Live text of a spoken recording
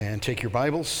and take your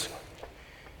Bibles,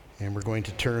 and we're going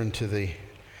to turn to the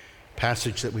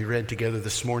passage that we read together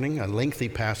this morning, a lengthy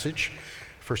passage,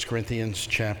 1Corinthians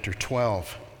chapter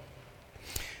 12.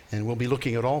 And we'll be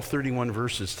looking at all 31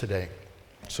 verses today.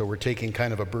 So we're taking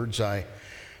kind of a bird's eye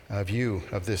view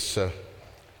of this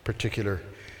particular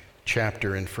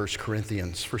chapter in 1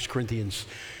 Corinthians. 1 Corinthians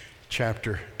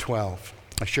chapter 12.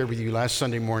 I shared with you last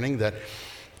Sunday morning that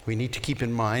we need to keep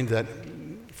in mind that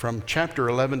from chapter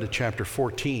 11 to chapter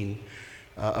 14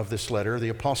 of this letter, the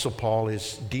Apostle Paul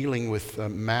is dealing with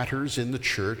matters in the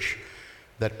church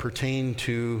that pertain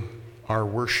to our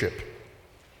worship.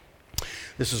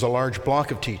 This is a large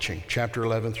block of teaching, chapter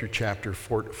 11 through chapter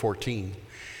 14.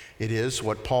 It is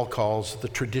what Paul calls the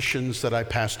traditions that I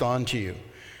passed on to you.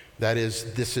 That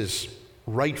is, this is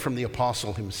right from the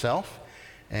apostle himself,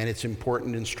 and it's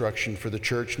important instruction for the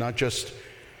church, not just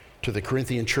to the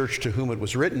Corinthian church to whom it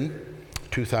was written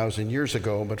 2,000 years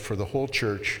ago, but for the whole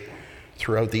church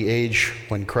throughout the age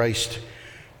when Christ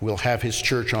will have his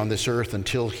church on this earth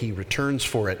until he returns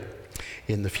for it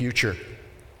in the future.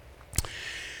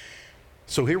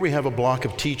 So here we have a block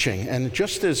of teaching, and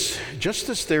just as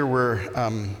there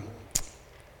were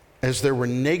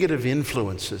negative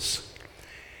influences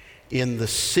in the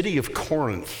city of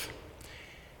Corinth,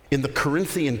 in the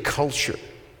Corinthian culture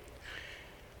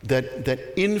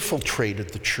that infiltrated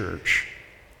the church,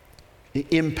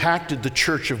 impacted the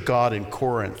church of God in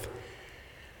Corinth,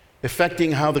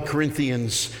 affecting how the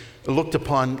Corinthians looked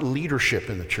upon leadership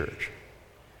in the church,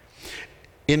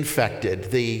 infected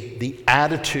the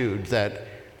attitude that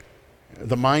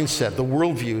the mindset, the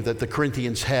worldview that the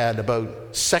Corinthians had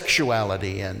about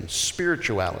sexuality and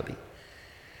spirituality.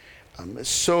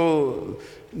 So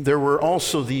there were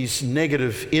also these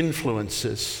negative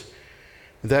influences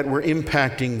that were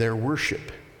impacting their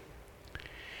worship.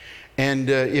 And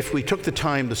if we took the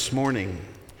time this morning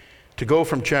to go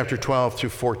from chapter 12 through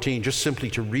 14, just simply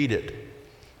to read it,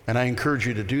 and I encourage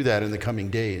you to do that in the coming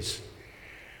days,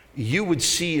 you would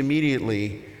see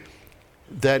immediately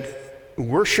that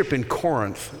worship in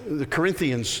Corinth, the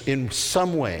Corinthians in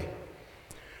some way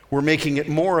were making it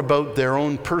more about their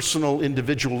own personal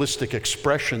individualistic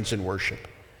expressions in worship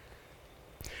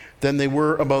than they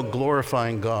were about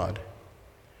glorifying God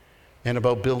and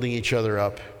about building each other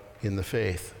up in the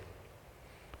faith.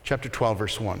 Chapter 12,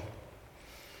 verse 1.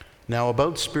 Now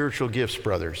about spiritual gifts,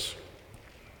 brothers.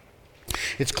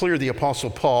 It's clear the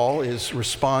Apostle Paul is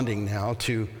responding now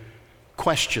to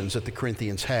questions that the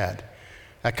Corinthians had.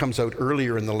 That comes out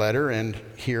earlier in the letter, and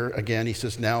here again he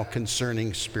says, now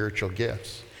concerning spiritual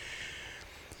gifts.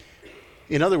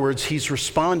 In other words, he's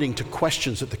responding to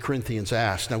questions that the Corinthians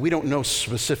asked. Now, we don't know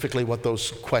specifically what those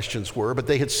questions were, but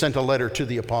they had sent a letter to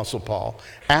the Apostle Paul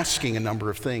asking a number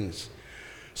of things.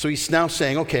 So he's now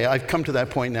saying, okay, I've come to that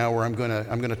point now where I'm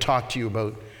going to talk to you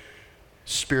about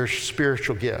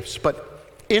spiritual gifts.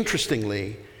 But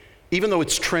interestingly, even though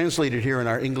it's translated here in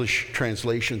our English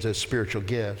translations as spiritual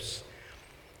gifts,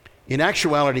 in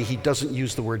actuality, he doesn't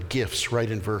use the word gifts right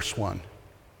in verse 1.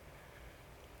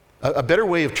 A better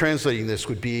way of translating this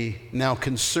would be now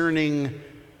concerning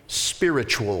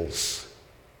spirituals.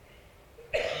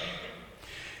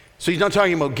 So he's not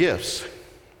talking about gifts.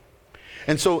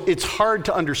 And so it's hard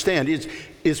to understand.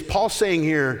 Is Paul saying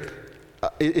here,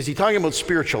 is he talking about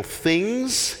spiritual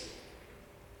things,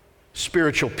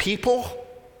 spiritual people,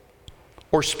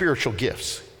 or spiritual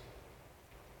gifts?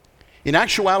 In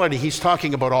actuality, he's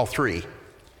talking about all three.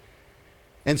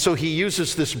 And so he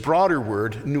uses this broader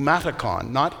word, pneumatikon,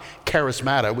 not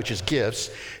charismata, which is gifts.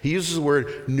 He uses the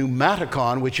word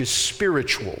pneumatikon, which is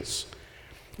spirituals.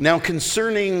 Now,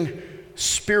 concerning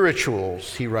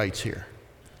spirituals, he writes here.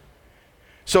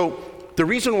 So the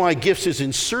reason why gifts is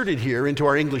inserted here into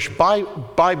our English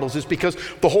Bibles is because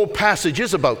the whole passage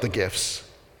is about the gifts.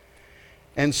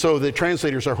 And so the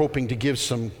translators are hoping to give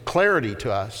some clarity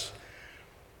to us.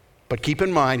 But keep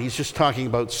in mind, he's just talking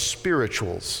about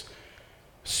spirituals.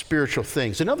 Spiritual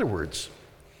things. In other words,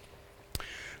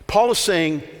 Paul is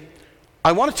saying,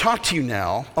 I want to talk to you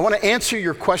now, I want to answer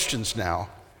your questions now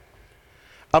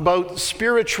about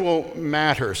spiritual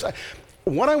matters.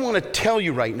 What I want to tell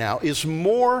you right now is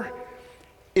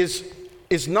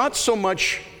not so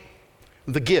much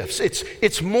the gifts.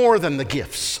 It's more than the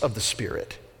gifts of the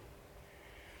Spirit.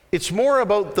 It's more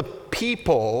about the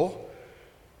people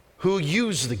who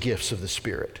use the gifts of the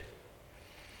Spirit.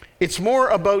 It's more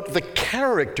about the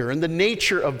character and the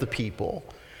nature of the people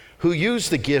who use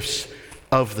the gifts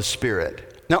of the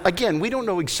Spirit. Now, again, we don't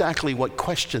know exactly what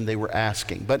question they were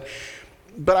asking, but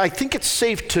I think it's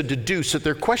safe to deduce that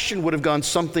their question would have gone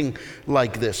something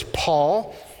like this.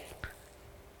 Paul,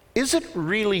 is it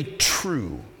really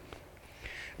true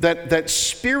that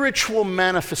spiritual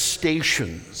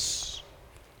manifestations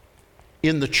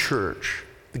in the church,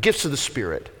 the gifts of the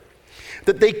Spirit,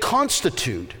 that they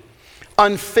constitute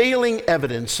unfailing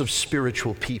evidence of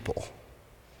spiritual people.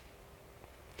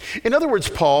 In other words,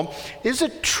 Paul, is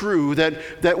it true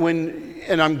that when,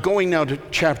 and I'm going now to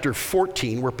chapter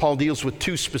 14, where Paul deals with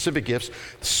two specific gifts,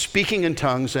 speaking in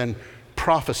tongues and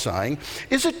prophesying.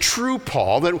 Is it true,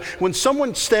 Paul, that when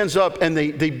someone stands up and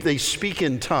they speak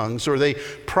in tongues or they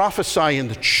prophesy in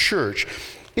the church,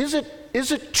 is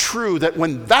it true that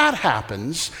when that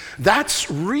happens, that's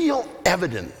real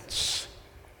evidence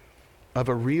of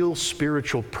a real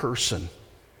spiritual person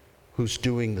who's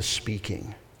doing the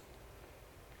speaking?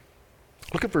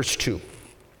 Look at verse 2.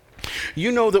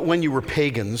 You know that when you were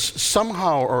pagans,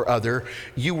 somehow or other,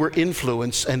 you were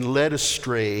influenced and led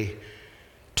astray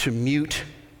to mute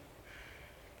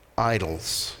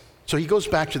idols. So he goes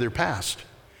back to their past.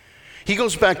 He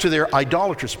goes back to their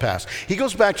idolatrous past. He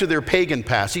goes back to their pagan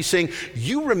past. He's saying,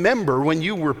 you remember when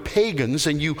you were pagans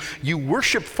and you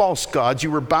worshiped false gods,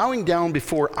 you were bowing down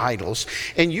before idols,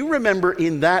 and you remember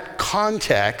in that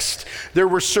context, there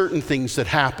were certain things that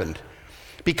happened.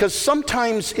 Because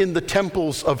sometimes in the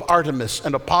temples of Artemis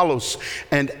and Apollos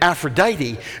and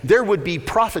Aphrodite, there would be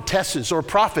prophetesses or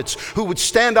prophets who would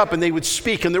stand up and they would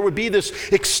speak, and there would be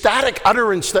this ecstatic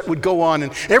utterance that would go on,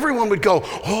 and everyone would go,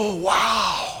 oh,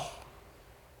 wow.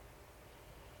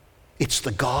 It's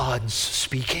the gods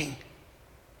speaking.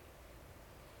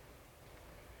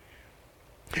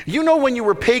 You know when you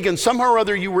were pagan, somehow or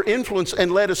other you were influenced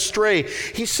and led astray.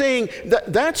 He's saying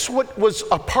that that's what was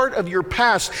a part of your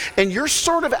past. And you're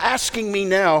sort of asking me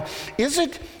now, is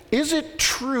it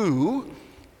true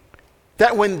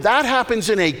that when that happens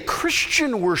in a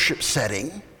Christian worship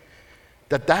setting,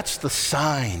 that's the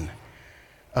sign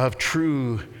of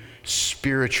true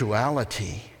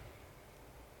spirituality?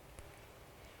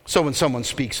 So when someone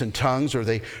speaks in tongues or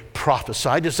they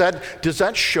prophesy, does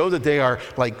that show that they are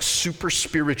like super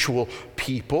spiritual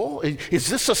people? Is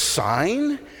this a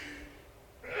sign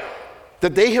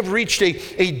that they have reached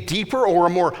a deeper or a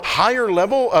more higher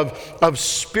level of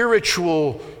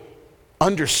spiritual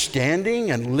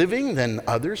understanding and living than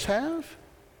others have?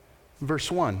 Verse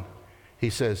 1, he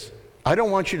says, I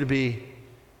don't want you to be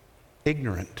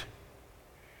ignorant.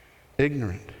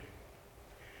 Ignorant.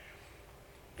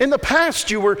 In the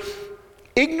past, you were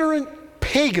ignorant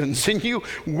pagans and you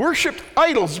worshiped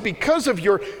idols because of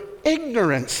your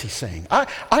ignorance, he's saying. I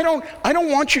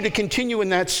don't want you to continue in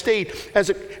that state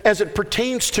as it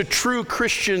pertains to true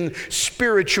Christian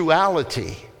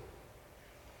spirituality.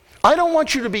 I don't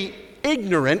want you to be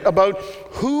ignorant about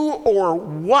who or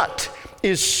what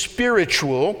is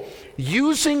spiritual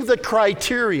using the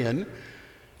criterion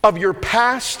of your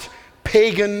past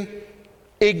pagan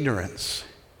ignorance.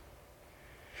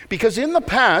 Because in the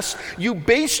past, you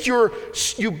based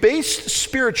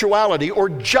spirituality, or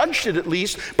judged it at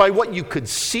least, by what you could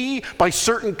see, by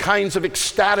certain kinds of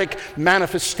ecstatic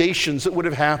manifestations that would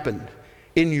have happened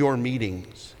in your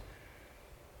meetings.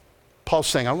 Paul's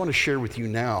saying, I want to share with you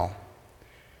now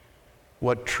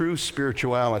what true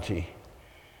spirituality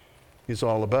is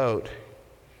all about.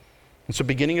 And so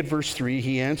beginning at verse 3,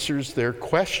 he answers their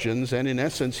questions, and in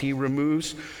essence, he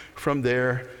removes from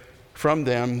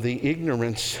them the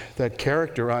ignorance that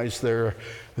characterized their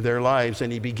lives.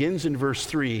 And he begins in verse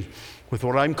 3 with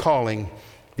what I'm calling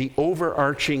the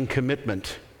overarching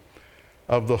commitment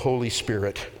of the Holy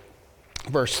Spirit.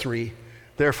 Verse 3,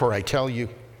 therefore I tell you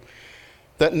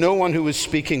that no one who is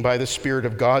speaking by the Spirit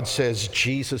of God says,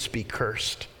 Jesus be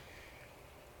cursed.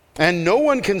 And no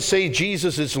one can say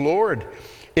Jesus is Lord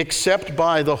except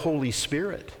by the Holy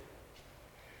Spirit.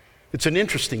 It's an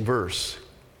interesting verse.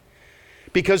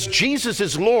 Because Jesus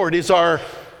is Lord is our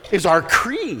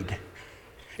creed.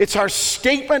 It's our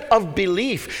statement of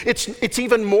belief. It's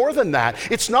even more than that.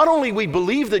 It's not only we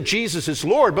believe that Jesus is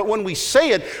Lord, but when we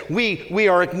say it, we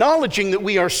are acknowledging that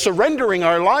we are surrendering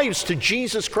our lives to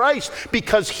Jesus Christ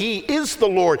because He is the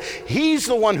Lord. He's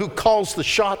the one who calls the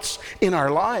shots in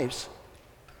our lives.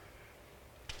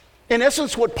 In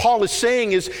essence, what Paul is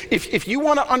saying is, if you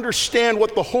want to understand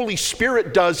what the Holy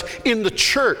Spirit does in the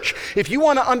church, if you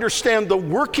want to understand the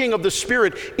working of the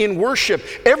Spirit in worship,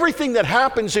 everything that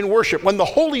happens in worship, when the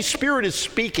Holy Spirit is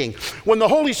speaking, when the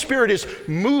Holy Spirit is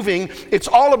moving, it's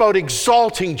all about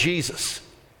exalting Jesus.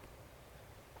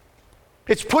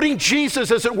 It's putting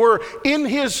Jesus, as it were, in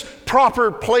His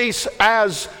proper place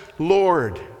as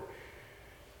Lord.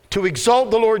 To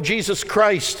exalt the Lord Jesus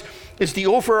Christ is the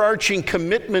overarching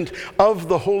commitment of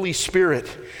the Holy Spirit.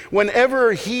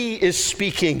 Whenever he is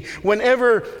speaking,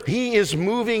 whenever he is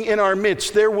moving in our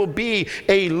midst, there will be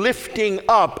a lifting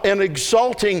up and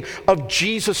exalting of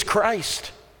Jesus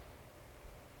Christ.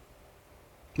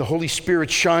 The Holy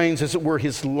Spirit shines, as it were,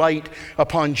 his light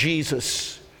upon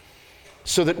Jesus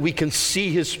so that we can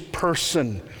see his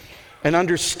person and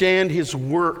understand his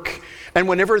work. And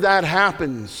whenever that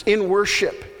happens in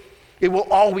worship, it will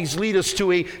always lead us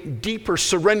to a deeper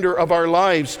surrender of our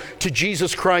lives to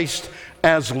Jesus Christ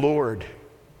as Lord.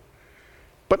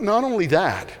 But not only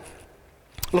that,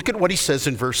 look at what he says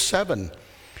in verse 7.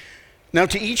 Now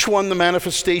to each one the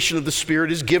manifestation of the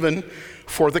Spirit is given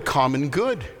for the common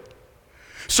good.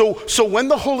 So when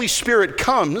the Holy Spirit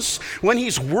comes, when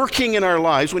he's working in our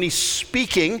lives, when he's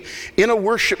speaking in a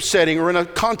worship setting or in a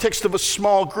context of a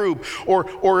small group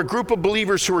or a group of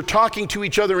believers who are talking to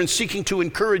each other and seeking to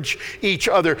encourage each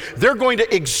other, they're going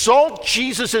to exalt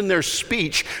Jesus in their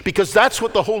speech because that's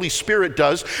what the Holy Spirit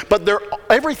does. But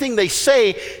everything they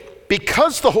say,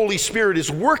 because the Holy Spirit is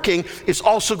working, is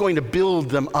also going to build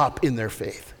them up in their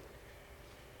faith.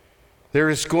 There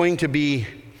is going to be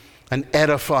an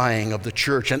edifying of the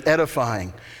church, an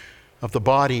edifying of the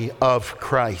body of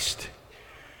Christ.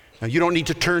 Now, you don't need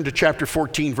to turn to chapter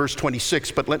 14, verse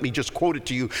 26, but let me just quote it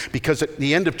to you, because at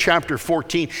the end of chapter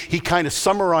 14, he kind of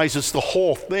summarizes the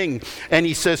whole thing, and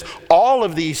he says, all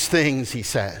of these things, he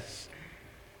says,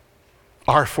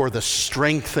 are for the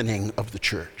strengthening of the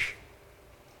church.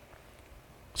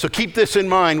 So keep this in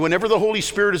mind. Whenever the Holy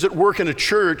Spirit is at work in a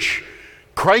church,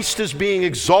 Christ is being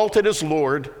exalted as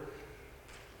Lord,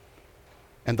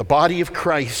 and the body of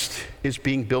Christ is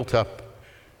being built up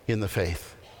in the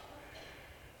faith.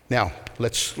 Now,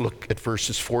 let's look at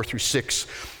verses 4 through 6,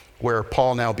 where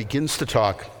Paul now begins to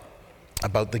talk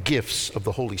about the gifts of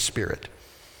the Holy Spirit.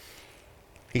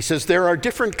 He says, there are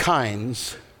different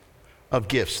kinds of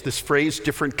gifts. This phrase,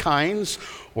 different kinds,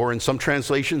 or in some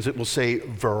translations it will say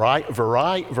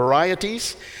varieties.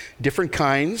 Different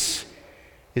kinds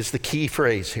is the key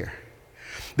phrase here.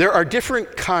 There are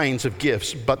different kinds of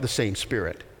gifts, but the same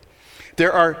Spirit.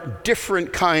 There are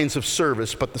different kinds of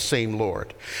service, but the same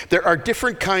Lord. There are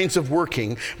different kinds of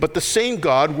working, but the same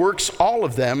God works all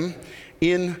of them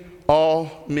in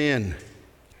all men.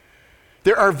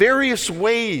 There are various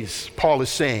ways, Paul is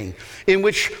saying, in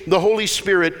which the Holy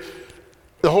Spirit's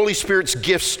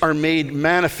gifts are made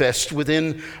manifest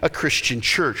within a Christian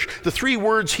church. The three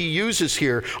words he uses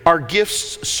here are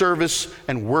gifts, service,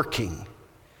 and working.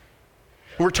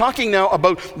 We're talking now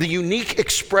about the unique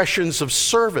expressions of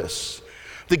service,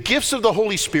 the gifts of the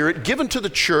Holy Spirit given to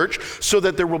the church so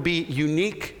that there will be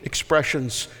unique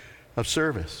expressions of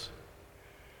service.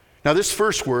 Now, this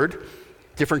first word,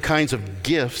 different kinds of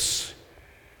gifts,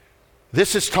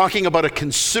 this is talking about a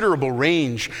considerable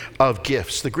range of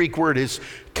gifts. The Greek word is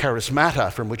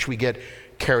charismata, from which we get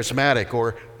charismatic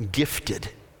or gifted.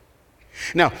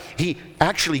 Now, he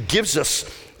actually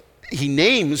he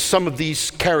names some of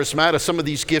these charismata, some of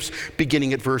these gifts,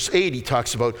 beginning at verse 8. He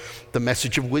talks about the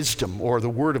message of wisdom or the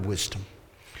word of wisdom.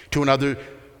 To another,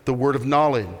 the word of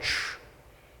knowledge.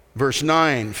 Verse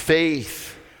 9,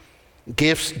 faith,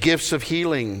 gifts of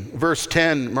healing. Verse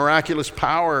 10, miraculous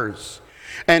powers.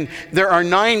 And there are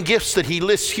 9 gifts that he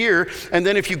lists here. And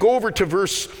then if you go over to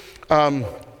verses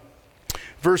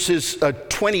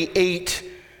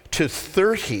 28 to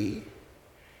 30,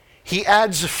 he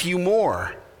adds a few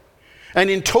more. And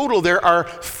in total, there are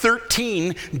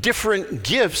 13 different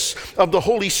gifts of the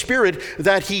Holy Spirit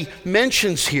that he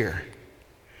mentions here.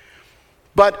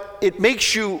 But it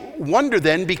makes you wonder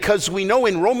then, because we know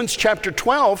in Romans chapter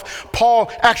 12,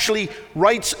 Paul actually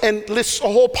writes and lists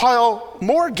a whole pile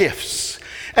more gifts.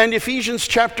 And Ephesians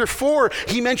chapter 4,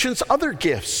 he mentions other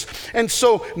gifts. And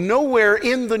so nowhere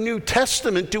in the New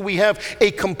Testament do we have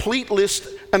a complete list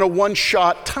and a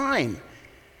one-shot time.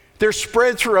 They're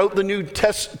spread throughout the New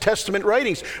Testament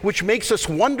writings, which makes us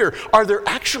wonder, are there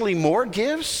actually more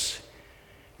gifts?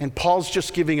 And Paul's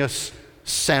just giving us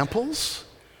samples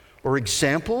or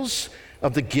examples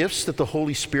of the gifts that the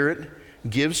Holy Spirit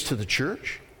gives to the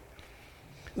church.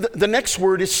 The next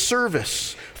word is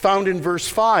service, found in verse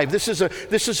 5. This is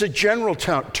a general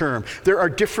term. There are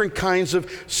different kinds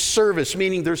of service,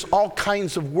 meaning there's all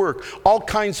kinds of work, all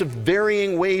kinds of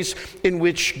varying ways in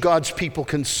which God's people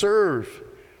can serve.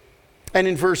 And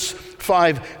in verse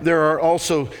 5, there are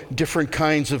also different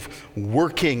kinds of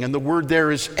working, and the word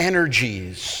there is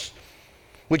energies,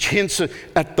 which hints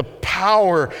at the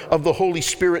power of the Holy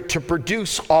Spirit to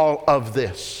produce all of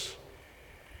this.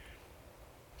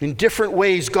 In different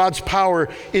ways, God's power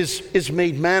is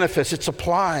made manifest. It's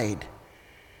applied.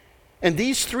 And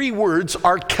these three words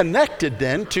are connected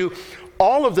then to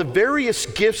all of the various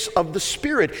gifts of the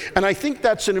Spirit. And I think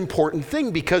that's an important thing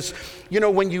because,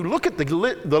 when you look at the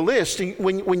list,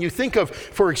 when you think of,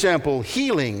 for example,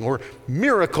 healing or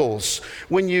miracles,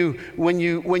 when you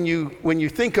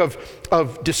think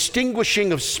of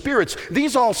distinguishing of spirits,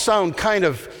 these all sound kind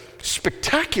of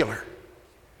spectacular,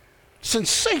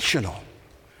 sensational,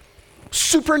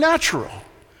 supernatural.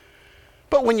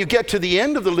 But when you get to the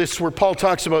end of the list where Paul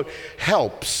talks about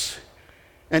helps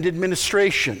and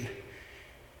administration,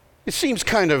 it seems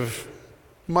kind of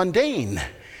mundane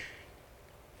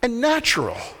and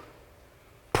natural,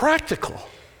 practical.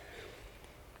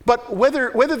 But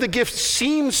whether the gift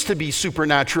seems to be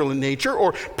supernatural in nature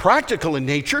or practical in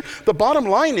nature, the bottom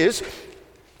line is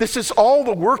this is all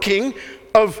the working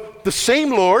of the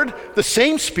same Lord, the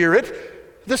same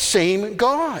Spirit, the same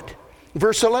God.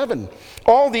 Verse 11,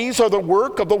 all these are the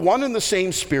work of the one and the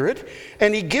same Spirit,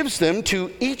 and he gives them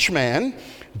to each man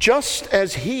just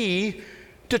as he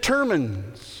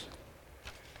determines.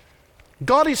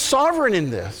 God is sovereign in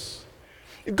this.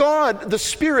 God, the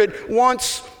Spirit,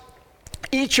 wants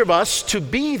each of us to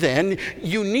be then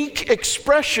unique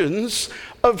expressions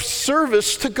of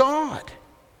service to God.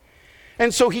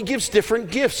 And so he gives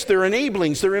different gifts, their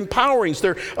enablings, their empowerings,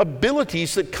 their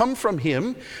abilities that come from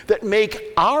him that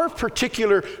make our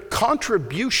particular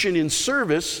contribution in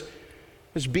service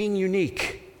as being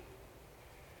unique.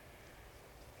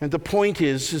 And the point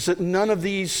is that none of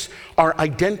these are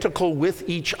identical with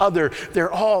each other.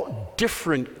 They're all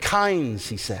different kinds,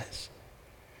 he says.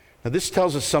 Now this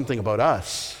tells us something about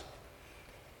us,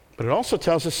 but it also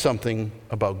tells us something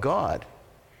about God.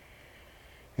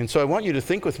 And so I want you to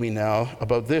think with me now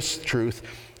about this truth,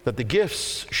 that the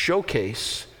gifts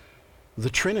showcase the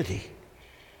Trinity.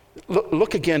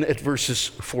 Look again at verses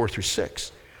 4 through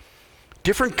 6.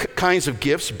 Different kinds of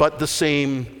gifts, but the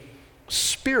same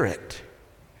Spirit.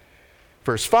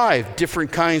 Verse 5,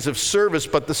 different kinds of service,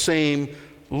 but the same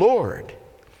Lord.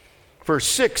 Verse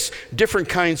 6, different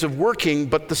kinds of working,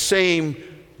 but the same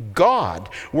God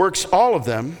works all of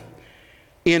them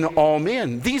in all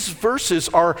men. These verses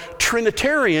are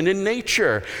Trinitarian in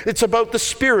nature. It's about the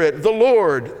Spirit, the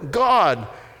Lord, God,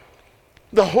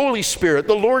 the Holy Spirit,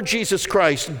 the Lord Jesus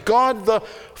Christ, God the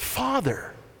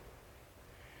Father.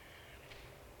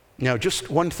 Now, just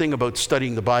one thing about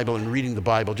studying the Bible and reading the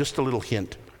Bible, just a little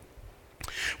hint.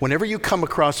 Whenever you come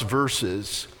across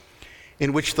verses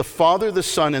in which the Father, the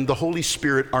Son, and the Holy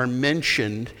Spirit are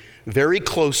mentioned very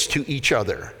close to each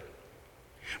other,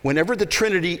 whenever the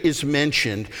Trinity is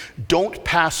mentioned, don't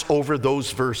pass over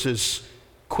those verses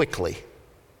quickly.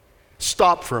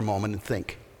 Stop for a moment and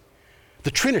think.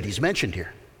 The Trinity is mentioned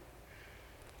here.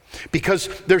 Because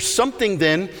there's something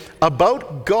then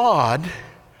about God,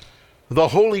 the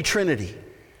Holy Trinity,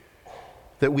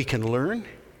 that we can learn,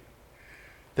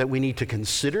 that we need to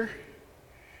consider,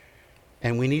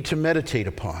 and we need to meditate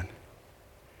upon.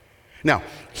 Now,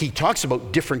 he talks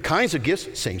about different kinds of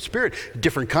gifts, same Spirit,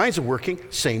 different kinds of working,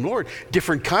 same Lord,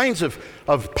 different kinds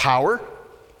of power,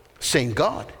 same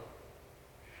God.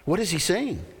 What is he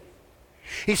saying?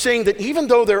 He's saying that even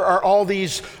though there are all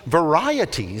these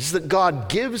varieties that God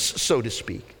gives, so to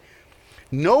speak,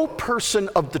 no person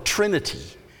of the Trinity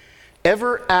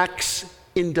ever acts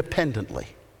independently.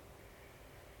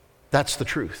 That's the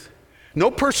truth. No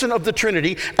person of the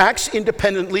Trinity acts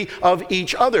independently of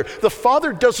each other. The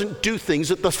Father doesn't do things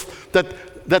that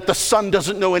the Son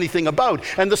doesn't know anything about,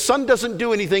 and the Son doesn't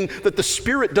do anything that the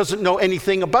Spirit doesn't know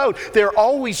anything about. They're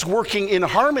always working in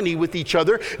harmony with each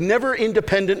other, never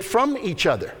independent from each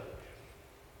other.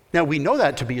 Now, we know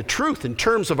that to be a truth in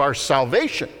terms of our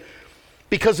salvation,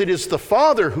 because it is the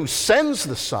Father who sends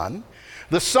the Son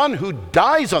who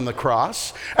dies on the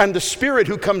cross, and the Spirit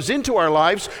who comes into our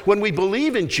lives when we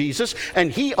believe in Jesus,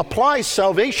 and he applies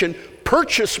salvation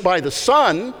purchased by the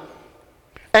Son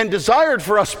and desired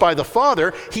for us by the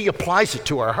Father. He applies it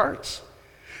to our hearts.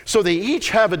 So they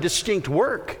each have a distinct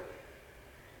work,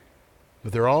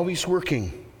 but they're always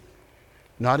working,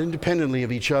 not independently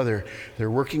of each other.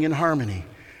 They're working in harmony.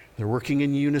 They're working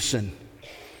in unison.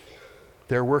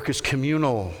 Their work is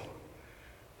communal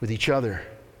with each other.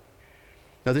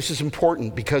 Now, this is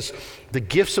important because the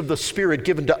gifts of the Spirit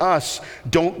given to us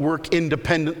don't work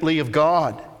independently of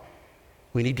God.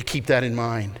 We need to keep that in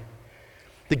mind.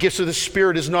 The gifts of the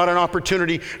Spirit is not an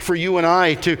opportunity for you and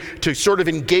I to sort of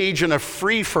engage in a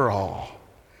free-for-all.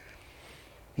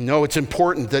 No, it's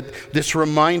important that this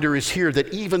reminder is here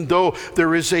that even though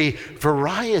there is a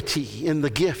variety in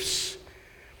the gifts,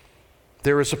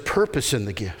 there is a purpose in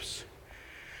the gifts.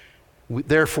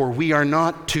 Therefore, we are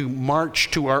not to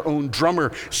march to our own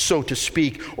drummer, so to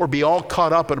speak, or be all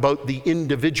caught up about the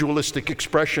individualistic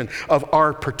expression of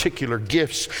our particular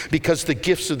gifts, because the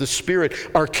gifts of the Spirit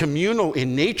are communal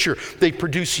in nature. They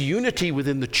produce unity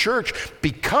within the church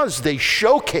because they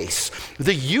showcase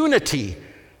the unity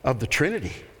of the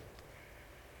Trinity.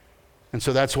 And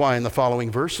so that's why in the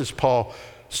following verses, Paul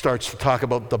starts to talk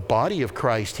about the body of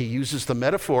Christ. He uses the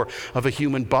metaphor of a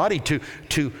human body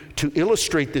to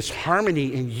illustrate this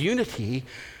harmony and unity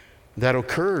that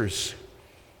occurs.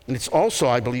 And it's also,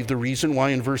 I believe, the reason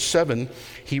why in verse 7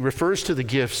 he refers to the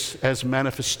gifts as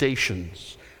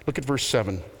manifestations. Look at verse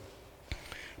 7.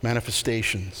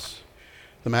 Manifestations.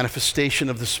 The manifestation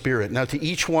of the Spirit. Now, to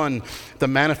each one, the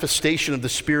manifestation of the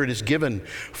Spirit is given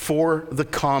for the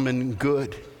common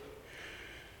good.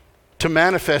 To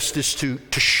manifest is to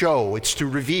show, it's to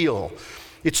reveal,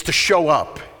 it's to show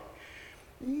up.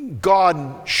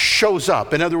 God shows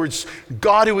up. In other words,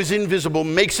 God who is invisible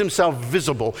makes himself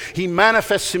visible. He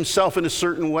manifests himself in a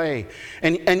certain way.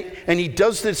 And he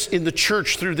does this in the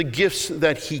church through the gifts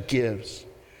that he gives.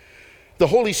 The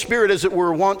Holy Spirit, as it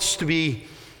were, wants to be,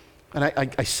 and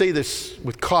I say this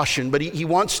with caution, but he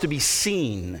wants to be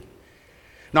seen.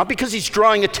 Not because he's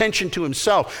drawing attention to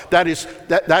himself. That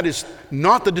is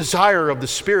not the desire of the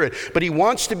Spirit. But he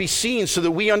wants to be seen so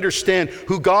that we understand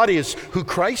who God is, who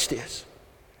Christ is.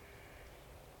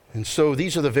 And so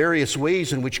these are the various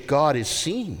ways in which God is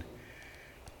seen.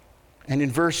 And in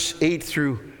verse 8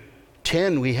 through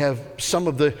 10, we have some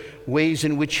of the ways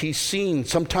in which he's seen,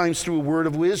 sometimes through a word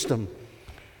of wisdom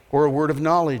or a word of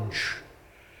knowledge,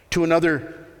 to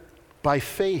another by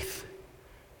faith.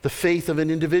 The faith of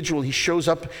an individual. He shows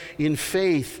up in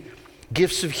faith,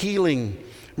 gifts of healing,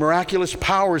 miraculous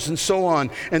powers, and so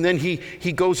on. And then he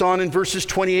goes on in verses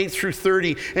 28 through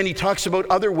 30, and he talks about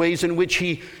other ways in which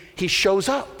he shows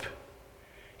up.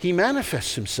 He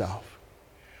manifests himself.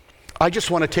 I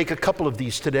just want to take a couple of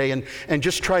these today and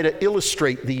just try to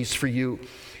illustrate these for you.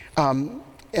 And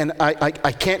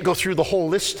I can't go through the whole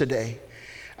list today.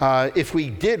 If we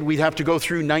did, we'd have to go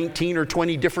through 19 or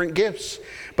 20 different gifts.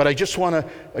 But I just want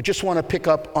to pick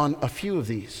up on a few of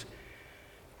these.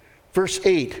 Verse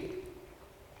 8.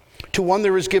 To one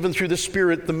there is given through the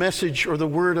Spirit the message or the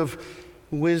word of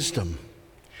wisdom.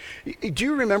 Do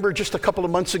you remember just a couple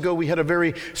of months ago we had a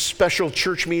very special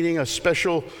church meeting, a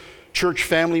special church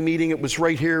family meeting? It was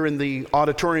right here in the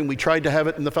auditorium. We tried to have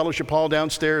it in the fellowship hall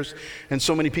downstairs, and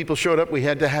so many people showed up, we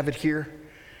had to have it here.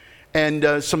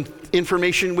 And some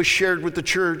information was shared with the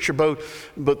church about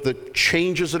the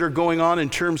changes that are going on in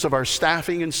terms of our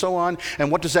staffing and so on, and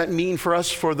what does that mean for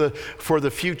us for the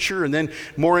future. And then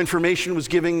more information was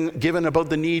given about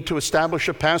the need to establish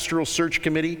a pastoral search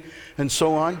committee and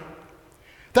so on.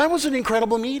 That was an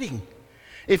incredible meeting.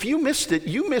 If you missed it,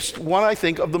 you missed one, I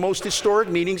think, of the most historic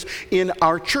meetings in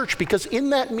our church, because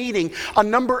in that meeting, a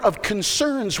number of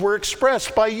concerns were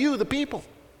expressed by you, the people.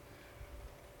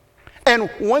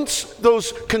 And once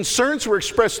those concerns were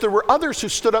expressed, there were others who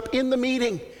stood up in the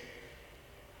meeting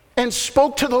and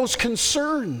spoke to those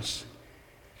concerns.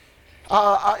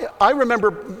 I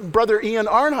remember Brother Ian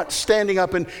Arnott standing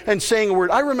up and saying a word.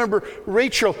 I remember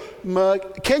Rachel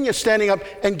Kenya standing up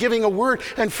and giving a word.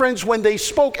 And friends, when they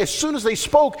spoke, as soon as they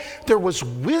spoke, there was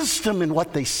wisdom in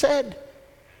what they said.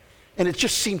 And it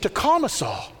just seemed to calm us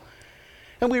all.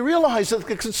 And we realized that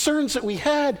the concerns that we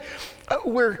had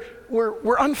were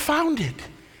unfounded.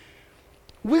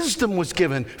 Wisdom was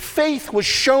given. Faith was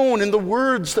shown in the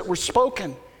words that were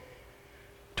spoken.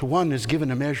 To one is given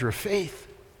a measure of faith.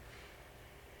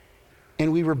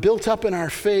 And we were built up in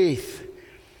our faith.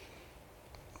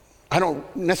 I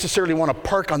don't necessarily want to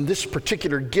park on this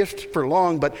particular gift for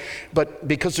long, but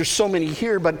because there's so many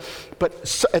here, but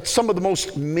at some of the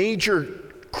most major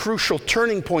crucial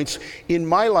turning points in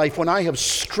my life when I have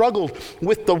struggled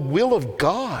with the will of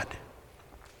God.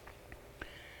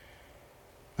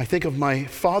 I think of my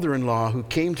father-in-law who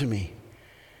came to me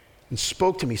and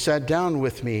spoke to me, sat down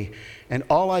with me, and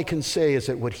all I can say is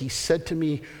that what he said to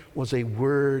me was a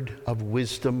word of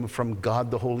wisdom from God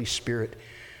the Holy Spirit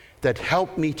that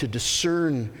helped me to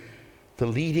discern the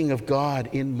leading of God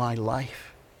in my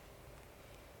life.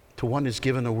 To one is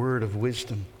given a word of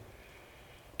wisdom.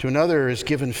 To another is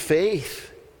given faith.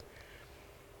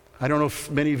 I don't know if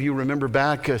many of you remember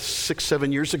back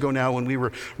 6-7 years ago now when we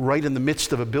were right in the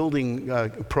midst of a building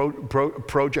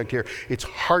project here. It's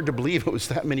hard to believe it was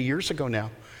that many years ago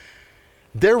now.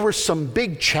 There were some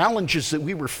big challenges that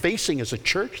we were facing as a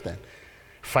church then.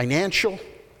 Financial,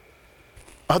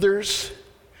 others.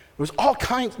 There was all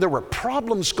kinds, there were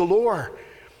problems galore.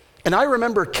 And I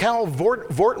remember Cal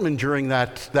Vortman during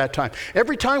that time.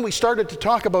 Every time we started to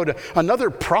talk about another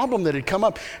problem that had come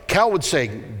up, Cal would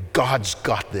say, God's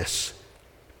got this.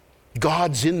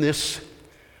 God's in this.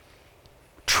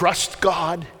 Trust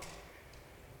God.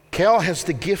 Cal has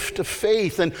the gift of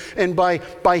faith, and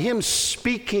by him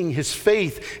speaking his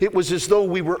faith, it was as though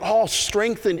we were all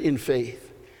strengthened in faith.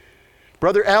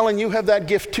 Brother Alan, you have that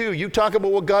gift too. You talk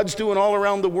about what God's doing all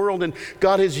around the world, and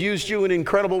God has used you in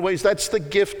incredible ways. That's the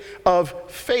gift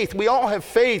of faith. We all have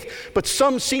faith, but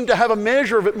some seem to have a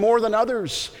measure of it more than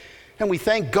others. And we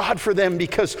thank God for them,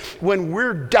 because when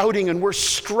we're doubting and we're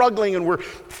struggling and we're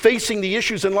facing the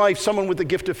issues in life, someone with the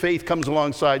gift of faith comes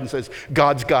alongside and says,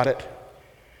 God's got it.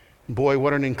 Boy,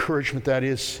 what an encouragement that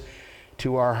is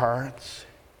to our hearts.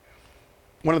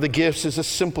 One of the gifts is a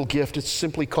simple gift. It's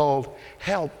simply called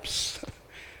helps.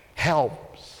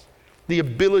 Helps. The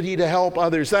ability to help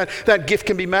others. That gift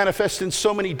can be manifested in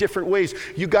so many different ways.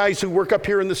 You guys who work up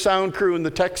here in the sound crew and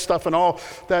the tech stuff and all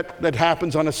that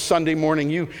happens on a Sunday morning,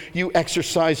 you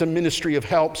exercise a ministry of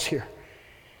helps here.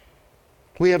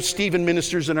 We have Stephen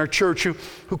ministers in our church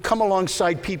who come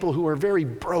alongside people who are very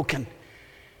broken,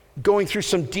 going through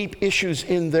some deep issues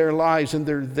in their lives, and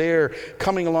they're there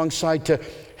coming alongside to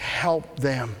help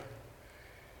them.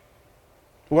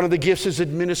 One of the gifts is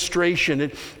administration.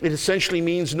 It essentially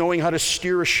means knowing how to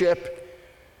steer a ship.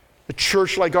 A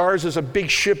church like ours is a big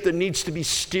ship that needs to be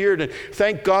steered, and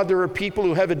thank God there are people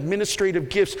who have administrative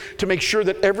gifts to make sure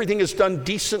that everything is done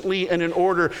decently and in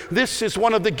order. This is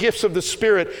one of the gifts of the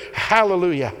Spirit.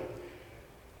 Hallelujah.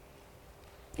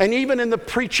 And even in the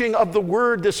preaching of the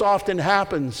Word, this often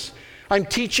happens. I'm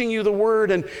teaching you the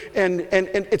Word, and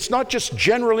it's not just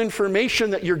general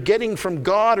information that you're getting from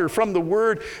God or from the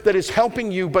Word that is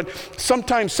helping you, but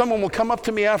sometimes someone will come up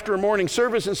to me after a morning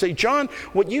service and say, John,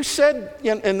 what you said,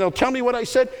 and they'll tell me what I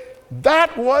said,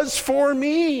 that was for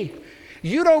me.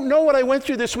 You don't know what I went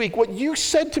through this week. What you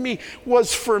said to me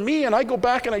was for me, and I go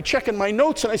back and I check in my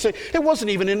notes, and I say, it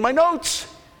wasn't even in my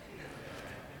notes.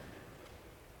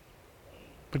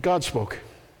 But God spoke.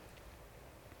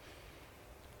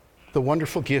 The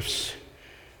wonderful gifts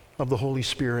of the Holy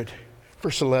Spirit.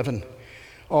 Verse 11,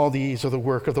 all these are the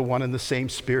work of the one and the same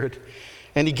Spirit.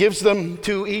 And he gives them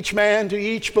to each man, to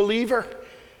each believer,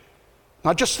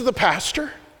 not just to the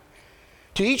pastor,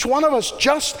 to each one of us,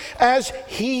 just as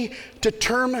he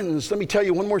determines. Let me tell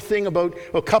you one more thing about,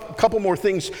 a couple more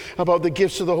things about the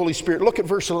gifts of the Holy Spirit. Look at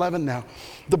verse 11 now.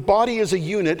 The body is a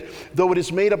unit, though it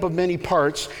is made up of many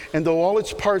parts, and though all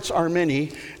its parts are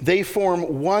many, they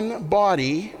form one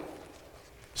body.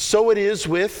 So it is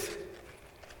with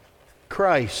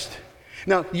Christ.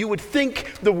 Now, you would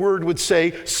think the word would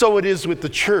say, so it is with the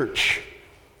church.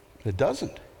 It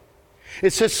doesn't.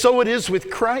 It says, so it is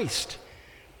with Christ.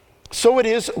 So it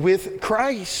is with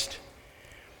Christ.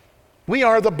 We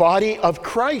are the body of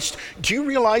Christ. Do you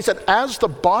realize that as the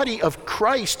body of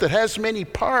Christ that has many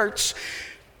parts,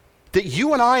 that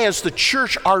you and I as the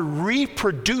church are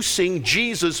reproducing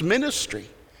Jesus' ministry?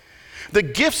 The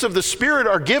gifts of the Spirit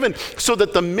are given so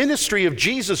that the ministry of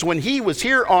Jesus when he was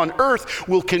here on earth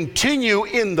will continue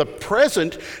in the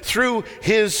present through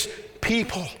his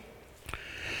people.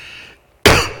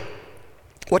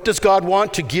 What does God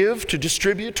want to give, to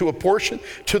distribute, to apportion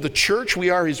to the church? We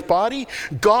are his body.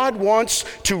 God wants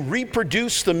to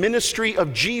reproduce the ministry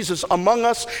of Jesus among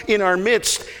us, in our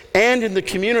midst, and in the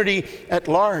community at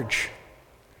large.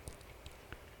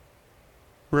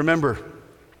 Remember,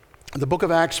 the book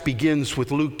of Acts begins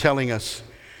with Luke telling us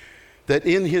that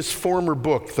in his former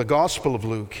book, the Gospel of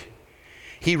Luke,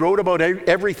 he wrote about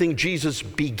everything Jesus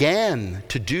began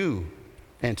to do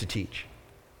and to teach.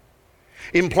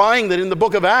 Implying that in the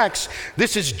book of Acts,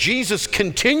 this is Jesus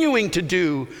continuing to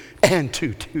do and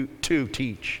to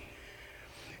teach.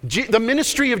 The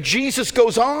ministry of Jesus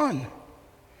goes on.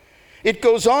 It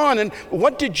goes on. And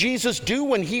what did Jesus do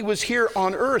when he was here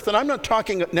on earth? And I'm not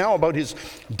talking now about his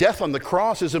death on the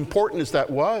cross, as important as that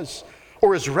was,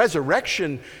 or his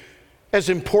resurrection, as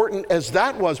important as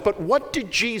that was. But what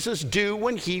did Jesus do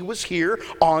when he was here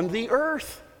on the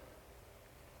earth?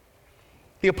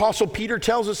 The Apostle Peter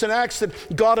tells us in Acts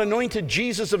that God anointed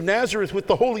Jesus of Nazareth with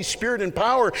the Holy Spirit and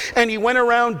power, and he went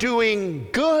around doing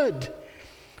good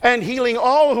and healing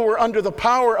all who were under the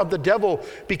power of the devil,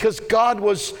 because God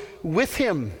was with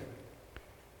him.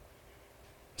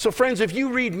 So friends, if you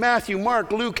read Matthew,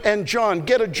 Mark, Luke, and John,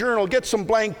 get a journal, get some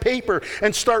blank paper,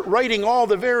 and start writing all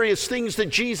the various things that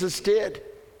Jesus did.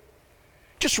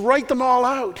 Just write them all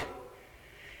out.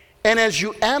 And as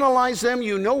you analyze them,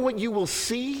 you know what you will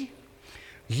see?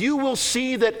 you will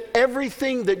see that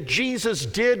everything that Jesus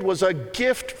did was a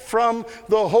gift from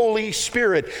the Holy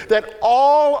Spirit. That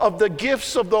all of the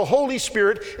gifts of the Holy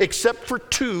Spirit, except for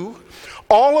two,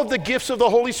 all of the gifts of the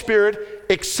Holy Spirit,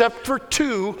 except for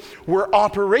two, were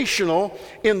operational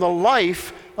in the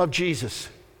life of Jesus.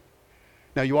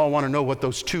 Now, you all want to know what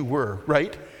those two were,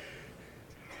 right?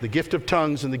 The gift of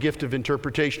tongues and the gift of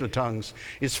interpretation of tongues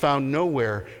is found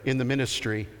nowhere in the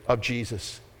ministry of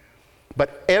Jesus.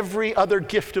 But every other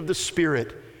gift of the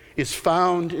Spirit is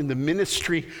found in the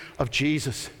ministry of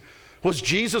Jesus. Was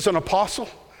Jesus an apostle?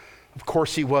 Of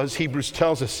course he was. Hebrews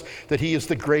tells us that he is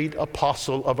the great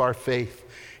apostle of our faith.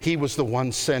 He was the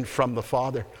one sent from the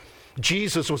Father.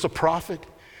 Jesus was a prophet,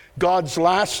 God's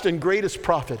last and greatest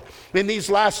prophet. In these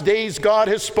last days, God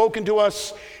has spoken to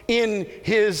us in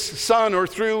his Son, or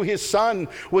through his Son.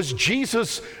 Was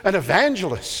Jesus an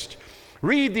evangelist?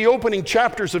 Read the opening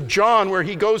chapters of John, where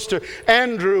he goes to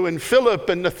Andrew and Philip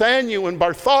and Nathanael and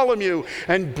Bartholomew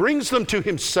and brings them to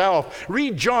himself.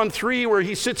 Read John 3, where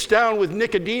he sits down with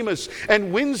Nicodemus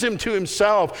and wins him to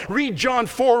himself. Read John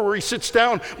 4, where he sits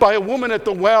down by a woman at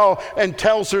the well and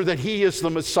tells her that he is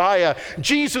the Messiah.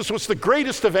 Jesus was the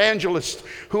greatest evangelist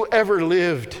who ever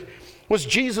lived. Was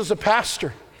Jesus a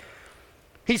pastor?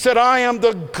 He said, I am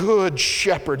the good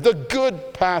shepherd, the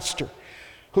good pastor,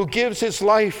 who gives his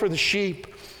life for the sheep.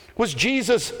 Was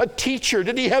Jesus a teacher?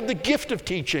 Did he have the gift of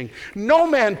teaching? No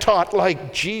man taught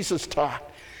like Jesus taught.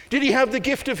 Did he have the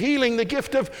gift of healing, the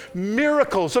gift of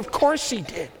miracles? Of course he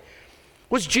did.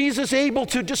 Was Jesus able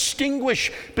to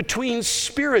distinguish between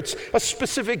spirits, a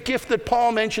specific gift that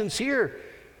Paul mentions here?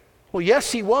 Well,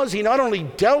 yes, he was. He not only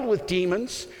dealt with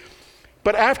demons,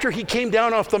 but after he came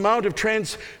down off the Mount of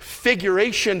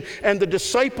Transfiguration, and the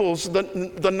disciples,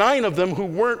 the 9 of them who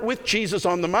weren't with Jesus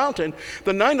on the mountain,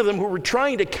 the 9 of them who were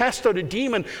trying to cast out a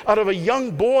demon out of a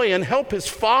young boy and help his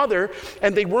father,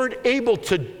 and they weren't able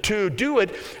to do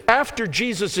it, after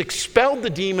Jesus expelled the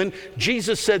demon,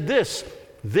 Jesus said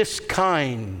this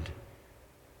kind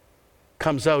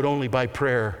comes out only by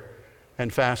prayer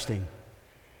and fasting.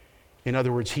 In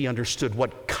other words, he understood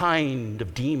what kind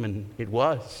of demon it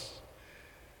was.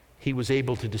 He was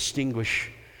able to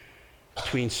distinguish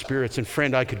between spirits. And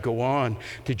friend, I could go on.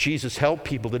 Did Jesus help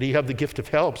people? Did he have the gift of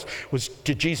helps?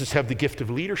 Did Jesus have the gift of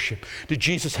leadership? Did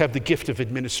Jesus have the gift of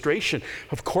administration?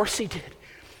 Of course he did.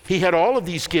 He had all of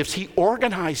these gifts. He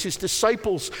organized his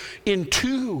disciples in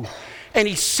two, and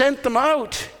he sent them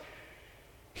out.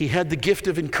 He had the gift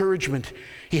of encouragement.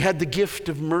 He had the gift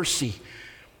of mercy.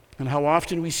 And how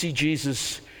often we see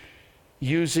Jesus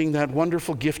using that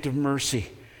wonderful gift of mercy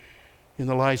in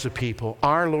the lives of people.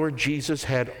 Our Lord Jesus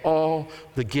had all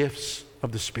the gifts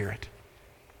of the Spirit,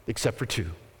 except for two.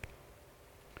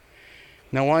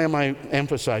 Now, why am I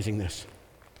emphasizing this?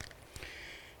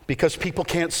 Because people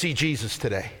can't see Jesus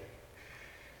today.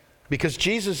 Because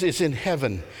Jesus is in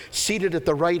heaven, seated at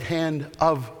the right hand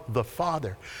of the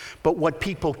Father. But what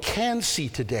people can see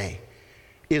today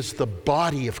is the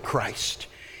body of Christ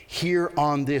here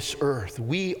on this earth.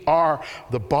 We are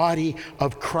the body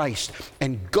of Christ.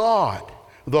 And God,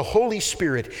 the Holy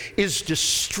Spirit, is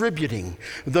distributing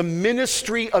the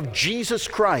ministry of Jesus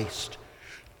Christ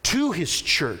to his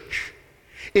church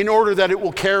in order that it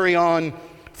will carry on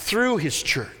through his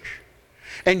church.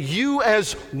 And you,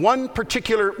 as one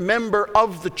particular member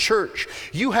of the church,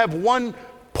 you have one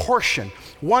portion,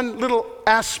 one little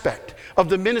aspect of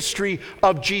the ministry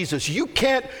of Jesus. You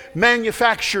can't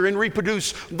manufacture and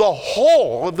reproduce the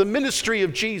whole of the ministry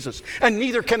of Jesus, and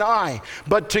neither can I.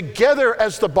 But together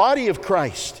as the body of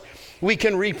Christ, we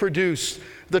can reproduce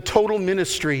the total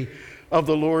ministry of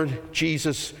the Lord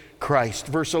Jesus Christ.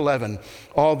 Verse 11,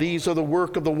 all these are the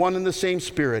work of the one and the same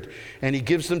Spirit, and he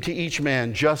gives them to each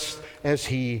man just as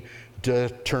he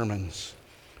determines.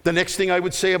 The next thing I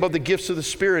would say about the gifts of the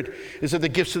Spirit is that the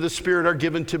gifts of the Spirit are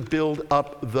given to build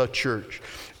up the church.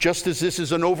 Just as this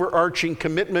is an overarching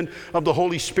commitment of the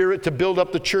Holy Spirit to build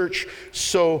up the church,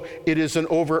 so it is an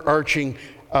overarching,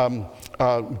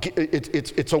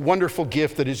 it's a wonderful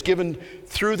gift that is given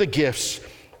through the gifts.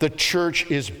 The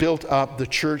church is built up, the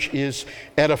church is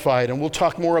edified, and we'll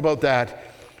talk more about that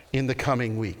in the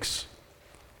coming weeks.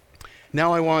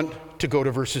 Now I want to go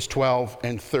to verses 12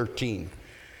 and 13.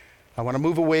 I want to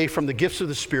move away from the gifts of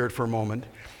the Spirit for a moment,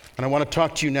 and I want to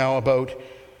talk to you now about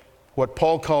what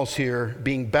Paul calls here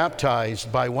being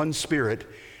baptized by one Spirit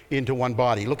into one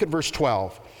body. Look at verse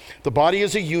 12. The body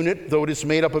is a unit, though it is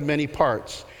made up of many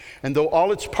parts. And though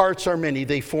all its parts are many,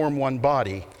 they form one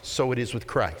body. So it is with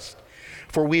Christ.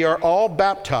 For we are all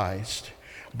baptized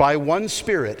by one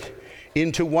Spirit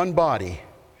into one body,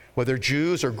 whether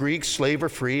Jews or Greeks, slave or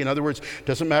free. In other words, it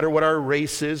doesn't matter what our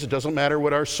race is, it doesn't matter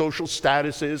what our social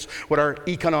status is, what our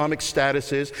economic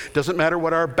status is, it doesn't matter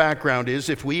what our background is.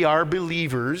 If we are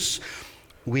believers,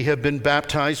 we have been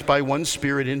baptized by one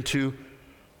Spirit into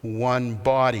one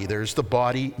body. There's the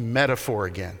body metaphor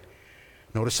again.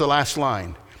 Notice the last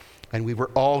line. And we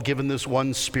were all given this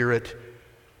one Spirit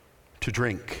to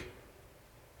drink.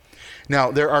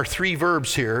 Now, there are three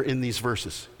verbs here in these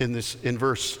verses, in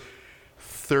verse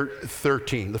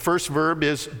 13. The first verb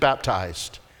is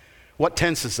baptized. What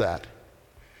tense is that?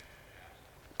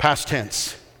 Past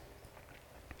tense.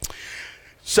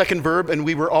 Second verb, and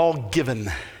we were all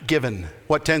given. Given.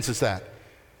 What tense is that?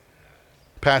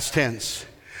 Past tense.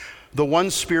 The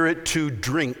one Spirit to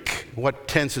drink. What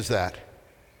tense is that?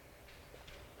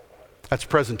 That's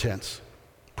present tense.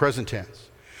 Present tense.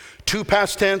 Two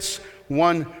past tense,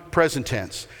 one present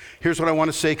tense. Here's what I want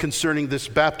to say concerning this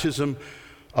baptism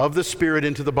of the Spirit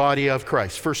into the body of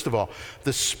Christ. First of all,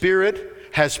 the Spirit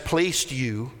has placed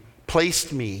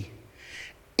me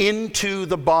into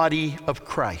the body of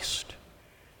Christ.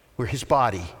 We're His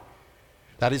body.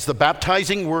 That is the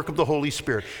baptizing work of the Holy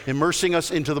Spirit, immersing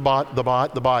us into the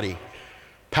body.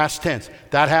 Past tense.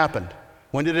 That happened.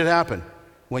 When did it happen?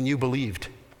 When you believed.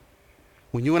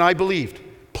 When you and I believed,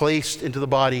 placed into the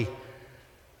body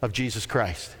of Jesus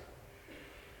Christ.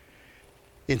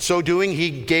 In so doing, He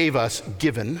gave us,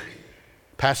 given,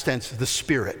 past tense, the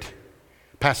Spirit.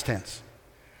 Past tense.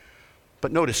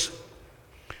 But notice,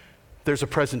 there's a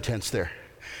present tense there.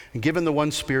 And given the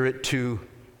one Spirit to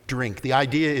drink. The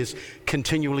idea is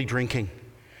continually drinking.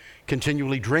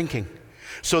 Continually drinking.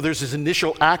 So there's this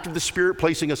initial act of the Spirit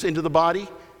placing us into the body.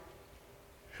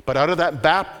 But out of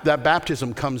that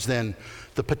baptism comes then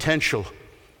the potential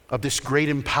of this great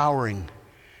empowering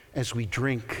as we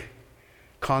drink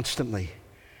constantly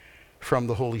from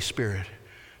the Holy Spirit.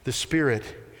 The Spirit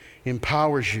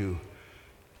empowers you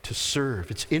to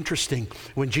serve. It's interesting.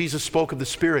 When Jesus spoke of the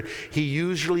Spirit, He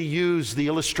usually used the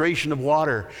illustration of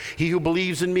water. He who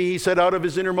believes in me, He said, out of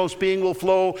his innermost being will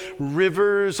flow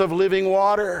rivers of living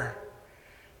water.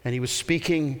 And He was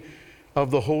speaking of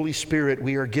the Holy Spirit.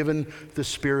 We are given the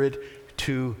Spirit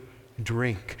to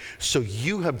drink. So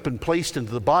you have been placed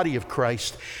into the body of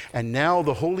Christ, and now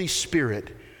the Holy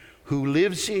Spirit who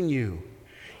lives in you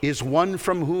is one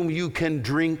from whom you can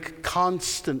drink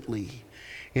constantly.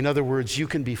 In other words, you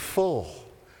can be full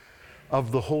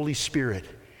of the Holy Spirit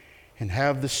and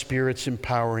have the Spirit's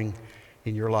empowering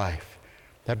in your life.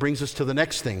 That brings us to the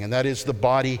next thing, and that is the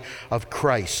body of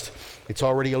Christ. It's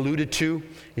already alluded to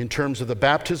in terms of the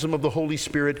baptism of the Holy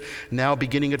Spirit. Now,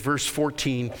 beginning at verse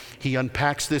 14, he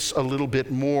unpacks this a little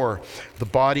bit more. The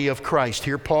body of Christ.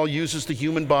 Here, Paul uses the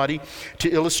human body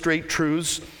to illustrate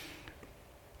truths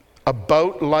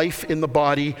about life in the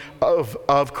body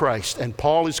of Christ. And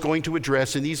Paul is going to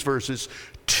address in these verses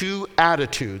two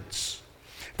attitudes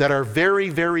that are very,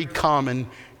 very common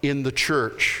in the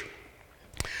church.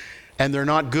 And they're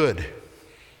not good.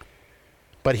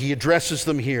 But he addresses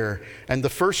them here. And the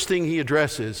first thing he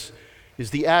addresses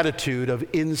is the attitude of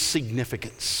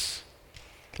insignificance.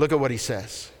 Look at what he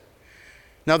says.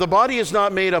 Now the body is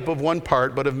not made up of one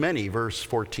part, but of many, verse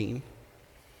 14.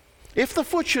 If the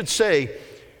foot should say,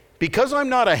 because I'm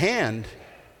not a hand,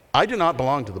 I do not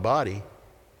belong to the body,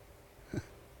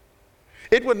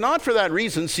 it would not for that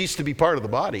reason cease to be part of the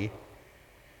body.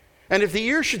 And if the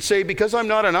ear should say, because I'm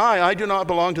not an eye, I do not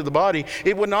belong to the body,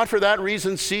 it would not for that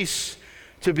reason cease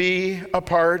to be a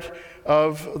part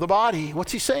of the body.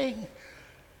 What's he saying?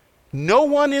 No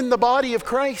one in the body of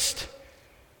Christ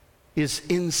is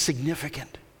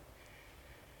insignificant.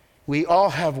 We all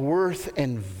have worth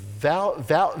and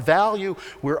value.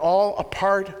 We're all a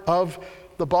part of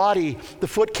the body. The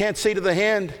foot can't say to the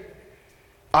hand,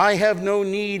 I have no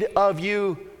need of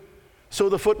you. So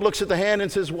the foot looks at the hand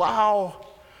and says, wow,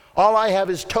 all I have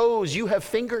is toes. You have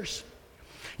fingers.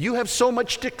 You have so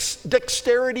much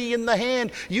dexterity in the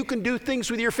hand. You can do things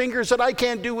with your fingers that I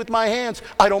can't do with my hands.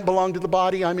 I don't belong to the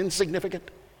body. I'm insignificant.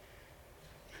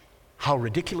 How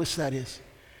ridiculous that is.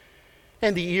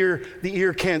 And the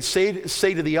ear can't say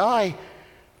to the eye,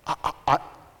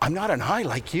 I'm not an eye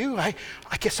like you. I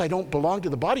guess I don't belong to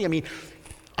the body. I mean,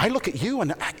 I look at you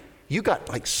and you got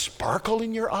like sparkle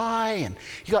in your eye and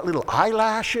you got little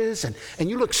eyelashes and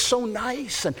you look so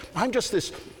nice and I'm just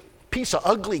this piece of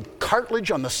ugly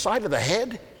cartilage on the side of the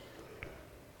head.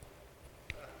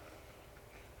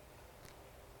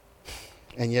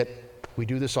 And yet we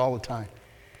do this all the time.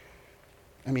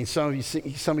 I mean, some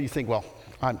of you think, well,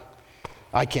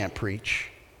 I can't preach.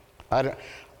 I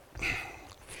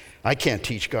can't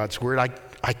teach God's word.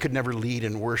 I could never lead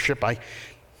in worship.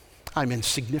 I'm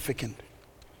insignificant.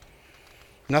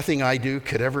 nothing I do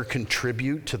could ever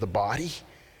contribute to the body.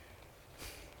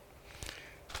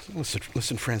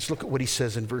 Listen, friends, look at what he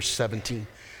says in verse 17.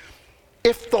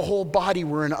 If the whole body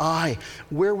were an eye,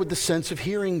 where would the sense of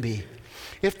hearing be?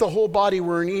 If the whole body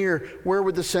were an ear, where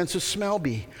would the sense of smell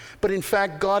be? But in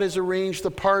fact, God has arranged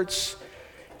the parts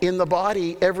in the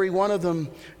body, every one of them,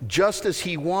 just as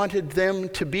he wanted them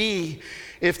to be.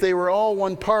 If they were all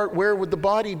one part, where would the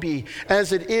body be?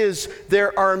 As it is,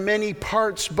 there are many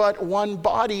parts, but one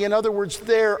body. In other words,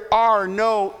 there are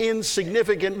no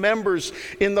insignificant members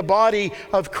in the body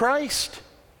of Christ.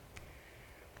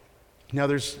 Now,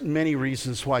 there's many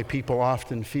reasons why people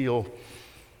often feel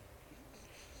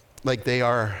like they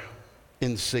are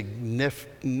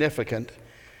insignificant.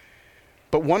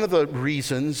 But one of the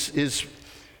reasons is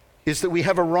that we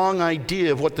have a wrong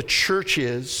idea of what the church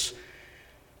is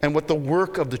and what the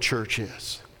work of the church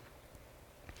is.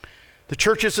 The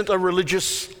church isn't a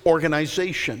religious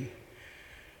organization.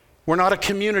 We're not a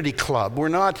community club. We're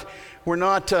not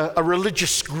a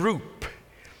religious group.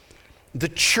 The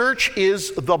church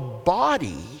is the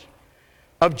body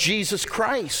of Jesus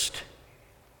Christ.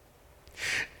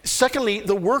 Secondly,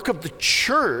 the work of the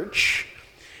church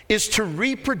is to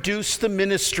reproduce the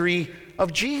ministry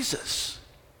of Jesus.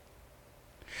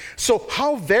 So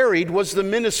how varied was the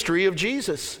ministry of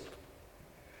Jesus?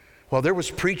 Well, there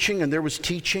was preaching and there was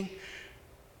teaching,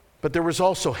 but there was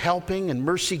also helping and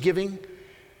mercy giving.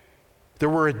 There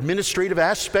were administrative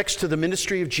aspects to the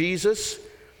ministry of Jesus.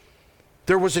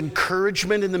 There was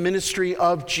encouragement in the ministry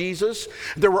of Jesus.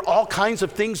 There were all kinds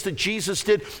of things that Jesus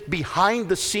did behind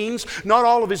the scenes. Not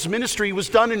all of his ministry was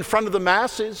done in front of the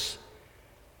masses.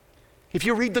 If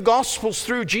you read the Gospels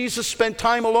through, Jesus spent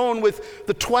time alone with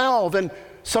the 12 and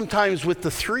sometimes with the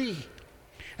 3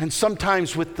 and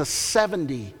sometimes with the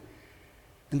 70.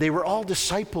 And they were all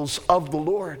disciples of the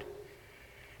Lord.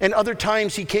 And other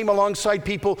times he came alongside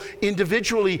people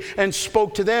individually and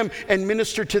spoke to them and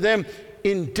ministered to them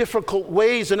in difficult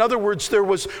ways. In other words, there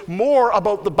was more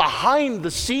about the behind the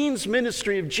scenes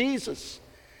ministry of Jesus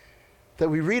that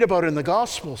we read about in the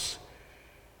Gospels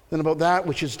than about that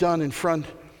which is done in front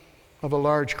of a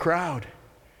large crowd.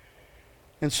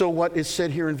 And so what is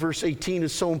said here in verse 18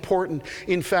 is so important.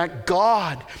 In fact,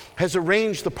 God has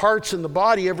arranged the parts in the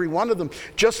body, every one of them,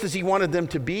 just as he wanted them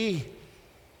to be.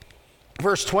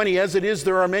 Verse 20, as it is,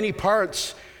 there are many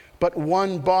parts, but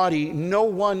one body. No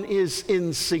one is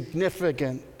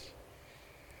insignificant.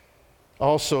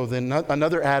 Also, then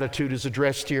another attitude is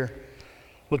addressed here.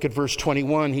 Look at verse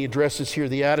 21. He addresses here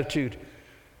the attitude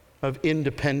of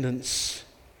independence.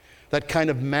 That kind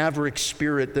of maverick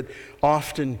spirit that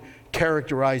often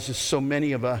characterizes so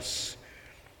many of us.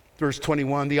 Verse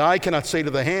 21, the eye cannot say to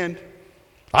the hand,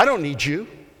 I don't need you.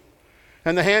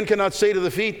 And the hand cannot say to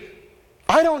the feet,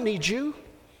 I don't need you.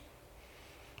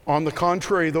 On the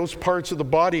contrary, those parts of the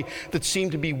body that seem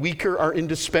to be weaker are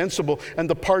indispensable, and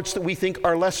the parts that we think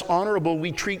are less honorable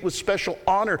we treat with special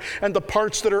honor, and the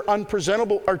parts that are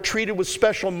unpresentable are treated with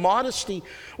special modesty,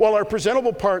 while our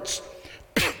presentable parts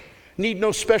need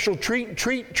no special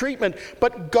treatment.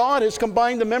 But God has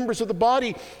combined the members of the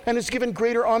body and has given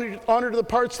greater honor to the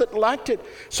parts that lacked it,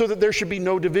 so that there should be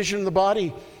no division in the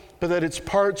body, but that its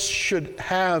parts should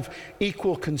have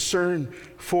equal concern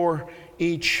for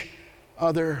each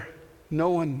other. No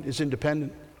one is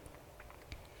independent.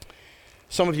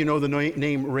 Some of you know the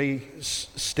name Ray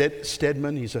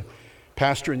Stedman. He's a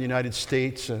pastor in the United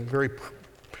States, a very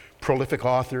prolific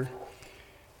author.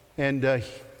 And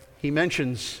he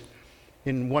mentions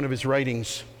in one of his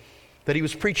writings that he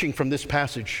was preaching from this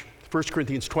passage, 1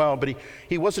 Corinthians 12, but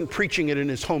he wasn't preaching it in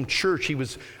his home church. He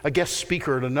was a guest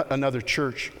speaker at another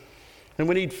church. And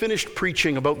when he'd finished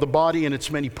preaching about the body and its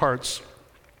many parts,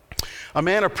 a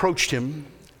man approached him,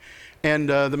 and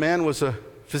the man was a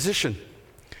physician.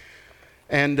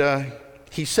 And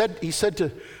he said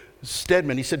to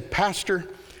Stedman, he said, Pastor,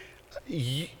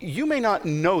 you may not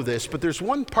know this, but there's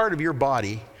one part of your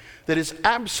body that is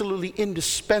absolutely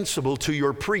indispensable to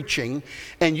your preaching,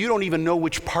 and you don't even know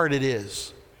which part it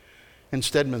is. And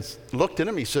Stedman looked at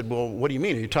him. He said, well, what do you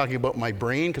mean? Are you talking about my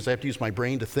brain, because I have to use my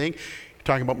brain to think? You're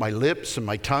talking about my lips and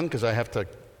my tongue, because I have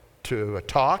to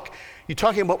talk? You're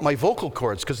talking about my vocal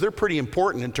cords, because they're pretty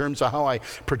important in terms of how I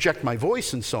project my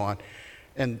voice and so on.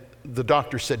 And the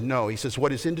doctor said no. He says,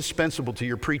 what is indispensable to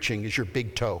your preaching is your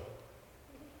big toe.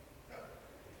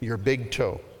 Your big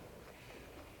toe.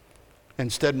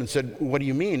 And Stedman said, what do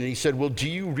you mean? And he said, well, do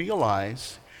you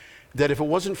realize that if it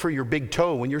wasn't for your big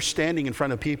toe, when you're standing in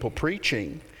front of people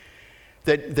preaching,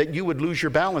 that you would lose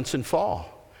your balance and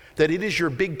fall? That it is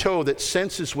your big toe that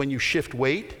senses when you shift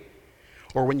weight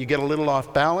or when you get a little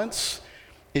off balance,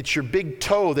 It's your big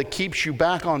toe that keeps you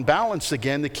back on balance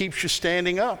again, that keeps you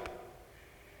standing up.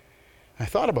 I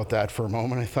thought about that for a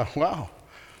moment. I thought, wow,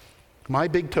 my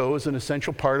big toe is an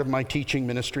essential part of my teaching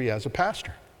ministry as a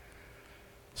pastor.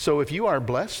 So if you are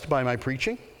blessed by my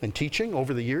preaching and teaching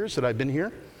over the years that I've been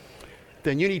here,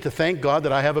 then you need to thank God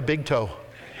that I have a big toe.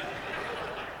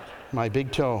 My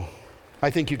big toe. I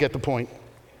think you get the point.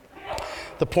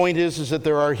 The point is that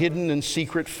there are hidden and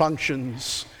secret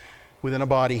functions within a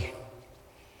body,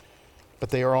 but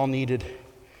they are all needed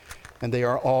and they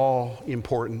are all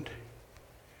important.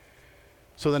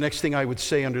 So the next thing I would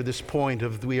say under this point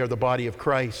of we are the body of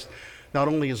Christ, not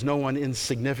only is no one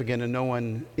insignificant and no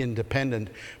one independent,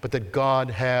 but that God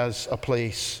has a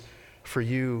place for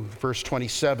you. Verse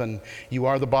 27, you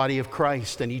are the body of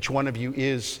Christ and each one of you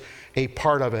is a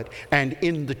part of it. And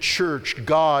in the church,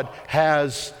 God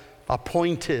has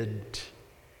appointed.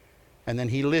 And then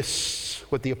he lists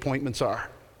what the appointments are.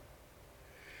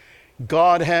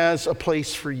 God has a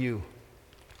place for you.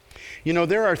 You know,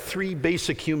 there are three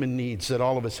basic human needs that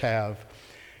all of us have.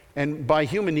 And by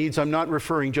human needs, I'm not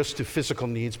referring just to physical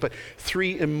needs, but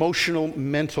three emotional,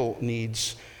 mental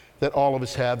needs that all of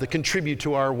us have that contribute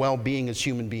to our well-being as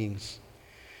human beings.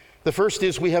 The first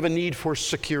is we have a need for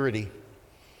security.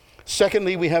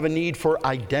 Secondly, we have a need for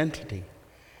identity.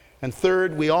 And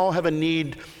third, we all have a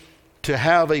need to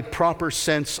have a proper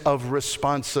sense of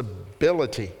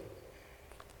responsibility.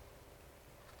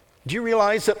 Do you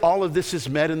realize that all of this is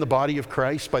met in the body of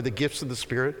Christ by the gifts of the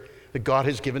Spirit that God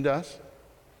has given to us?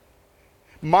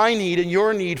 My need and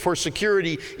your need for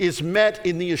security is met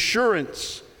in the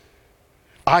assurance,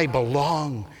 I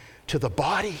belong to the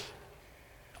body.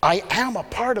 I am a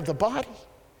part of the body.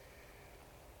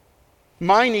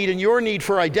 My need and your need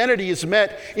for identity is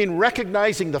met in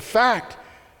recognizing the fact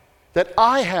that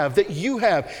I have, that you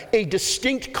have, a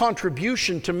distinct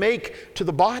contribution to make to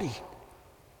the body.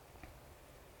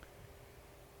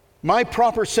 My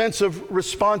proper sense of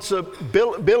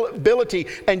responsibility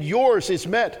and yours is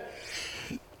met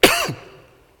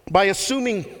by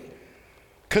assuming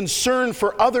concern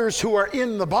for others who are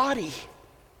in the body.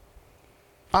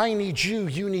 I need you,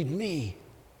 you need me.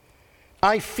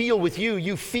 I feel with you,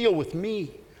 you feel with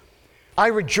me. I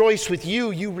rejoice with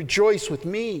you, you rejoice with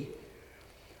me.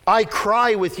 I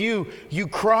cry with you, you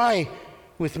cry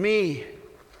with me.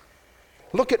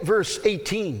 Look at verse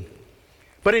 18.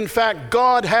 But in fact,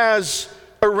 God has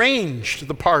arranged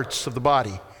the parts of the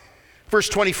body. Verse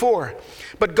 24.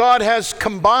 But God has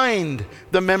combined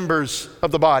the members of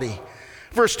the body.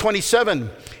 Verse 27.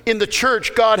 In the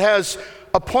church, God has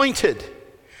appointed.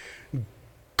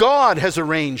 God has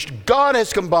arranged. God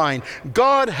has combined.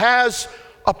 God has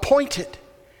appointed.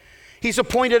 He's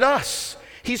appointed us.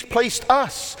 He's placed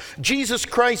us. Jesus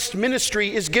Christ's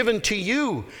ministry is given to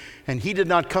you. And he did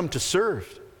not come to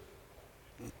serve,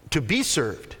 to be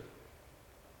served,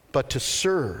 but to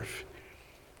serve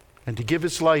and to give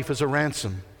his life as a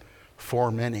ransom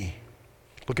for many.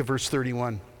 Look at verse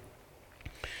 31.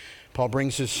 Paul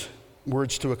brings his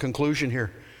words to a conclusion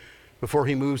here before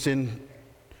he moves in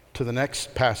to the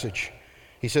next passage.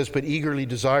 He says, but eagerly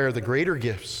desire the greater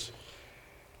gifts.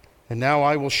 And now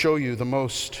I will show you the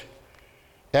most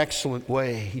excellent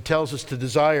way. He tells us to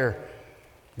desire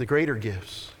the greater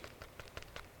gifts.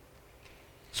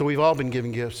 So we've all been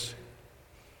given gifts.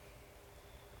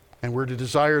 And we're to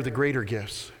desire the greater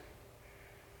gifts.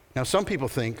 Now some people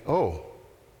think, oh,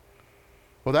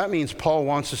 well that means Paul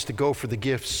wants us to go for the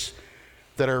gifts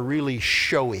that are really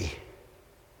showy,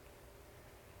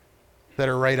 that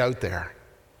are right out there,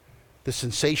 the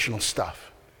sensational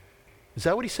stuff. Is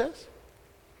that what he says?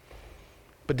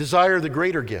 But desire the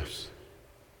greater gifts.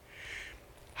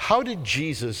 How did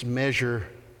Jesus measure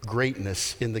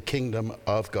greatness in the kingdom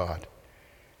of God?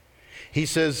 He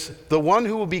says, the one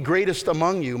who will be greatest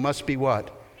among you must be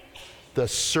what? The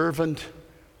servant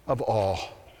of all.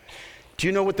 Do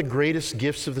you know what the greatest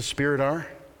gifts of the Spirit are?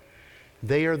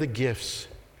 They are the gifts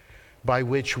by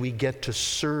which we get to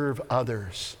serve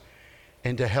others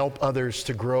and to help others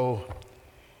to grow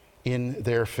in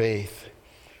their faith.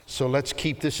 So let's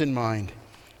keep this in mind.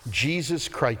 Jesus'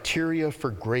 criteria for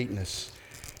greatness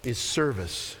is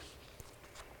service.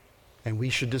 And we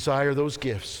should desire those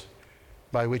gifts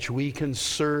by which we can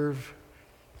serve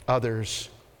others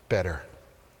better.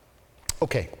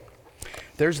 Okay,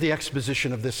 there's the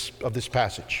exposition of this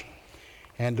passage.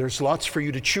 And there's lots for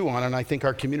you to chew on, and I think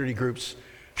our community groups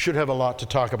should have a lot to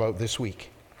talk about this week.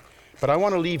 But I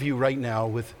want to leave you right now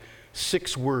with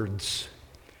 6 words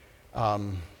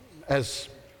as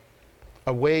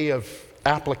a way of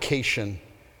application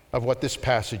of what this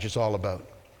passage is all about.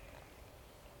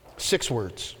 6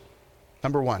 words.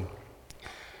 Number 1,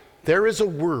 there is a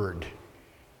word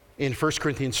in 1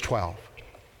 Corinthians 12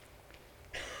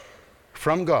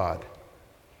 from God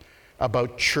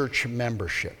about church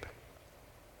membership.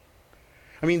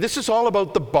 I mean, this is all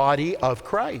about the body of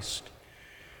Christ.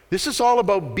 This is all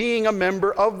about being a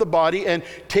member of the body and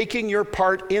taking your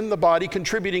part in the body,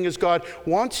 contributing as God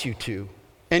wants you to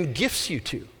and gifts you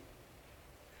to.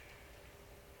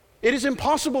 It is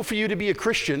impossible for you to be a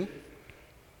Christian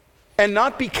and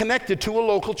not be connected to a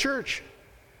local church.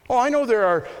 Oh, I know there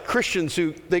are Christians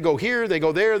who, they go here, they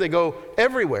go there, they go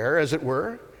everywhere, as it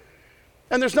were.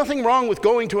 And there's nothing wrong with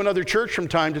going to another church from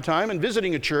time to time and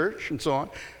visiting a church and so on.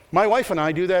 My wife and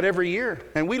I do that every year,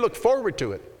 and we look forward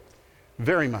to it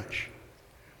very much,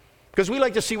 because we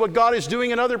like to see what God is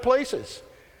doing in other places.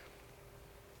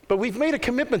 But we've made a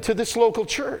commitment to this local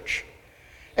church.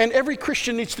 And every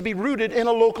Christian needs to be rooted in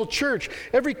a local church.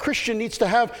 Every Christian needs to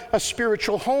have a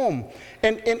spiritual home.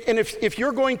 And if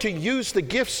you're going to use the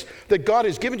gifts that God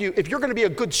has given you, if you're going to be a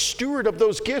good steward of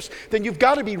those gifts, then you've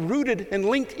got to be rooted and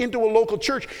linked into a local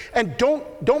church. And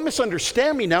don't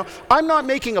misunderstand me now. I'm not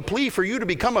making a plea for you to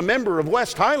become a member of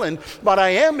West Highland, but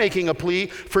I am making a plea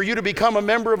for you to become a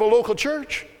member of a local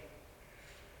church.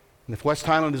 And if West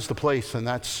Highland is the place, then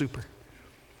that's super.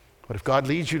 But if God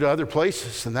leads you to other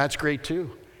places, then that's great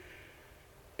too.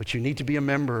 But you need to be a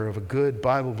member of a good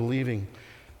Bible-believing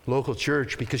local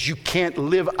church, because you can't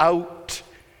live out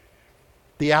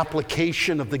the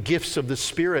application of the gifts of the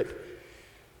Spirit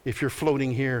if you're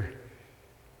floating here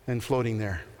and floating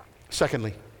there.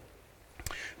 Secondly,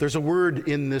 there's a word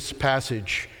in this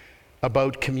passage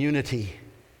about community.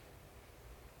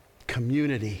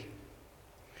 Community.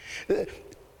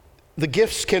 The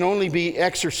gifts can only be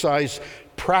exercised,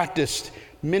 practiced,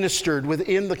 ministered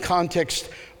within the context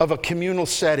of a communal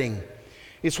setting.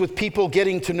 It's with people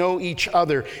getting to know each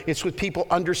other. It's with people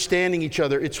understanding each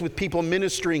other. It's with people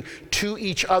ministering to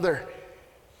each other.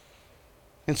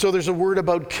 And so there's a word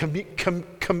about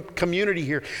community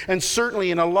here. And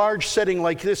certainly in a large setting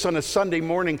like this on a Sunday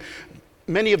morning,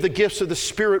 many of the gifts of the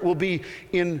Spirit will be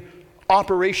in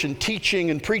operation, teaching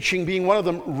and preaching being one of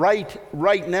them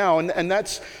right now. And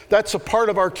that's a part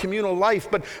of our communal life.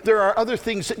 But there are other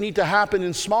things that need to happen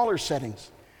in smaller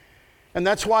settings. And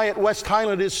that's why at West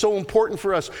Highland it is so important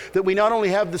for us that we not only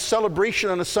have the celebration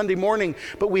on a Sunday morning,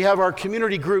 but we have our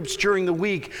community groups during the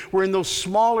week, where in those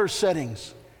smaller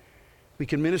settings we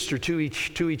can minister to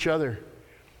each other.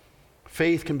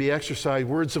 Faith can be exercised,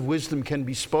 words of wisdom can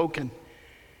be spoken,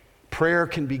 prayer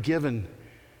can be given.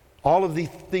 All of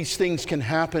these things can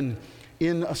happen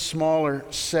in a smaller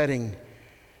setting.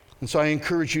 And so I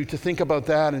encourage you to think about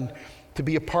that and to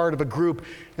be a part of a group.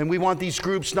 And we want these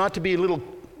groups not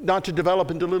to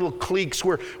develop into little cliques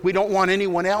where we don't want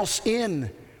anyone else in,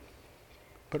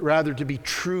 but rather to be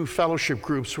true fellowship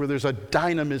groups where there's a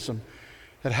dynamism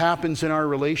that happens in our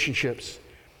relationships,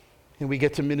 and we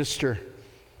get to minister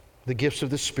the gifts of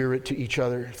the Spirit to each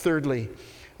other. Thirdly,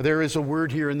 there is a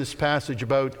word here in this passage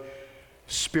about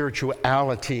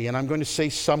spirituality, and I'm going to say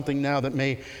something now that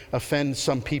may offend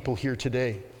some people here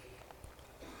today.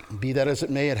 Be that as it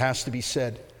may, it has to be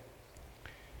said.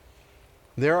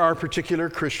 There are particular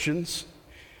Christians,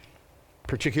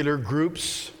 particular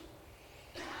groups,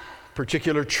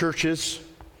 particular churches,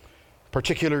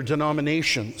 particular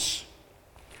denominations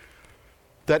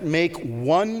that make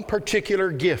one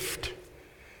particular gift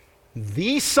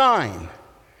the sign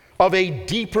of a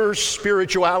deeper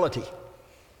spirituality.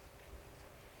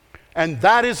 And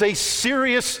that is a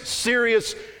serious,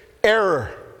 serious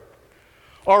error.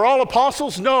 Are all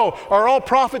apostles? No. Are all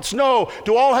prophets? No.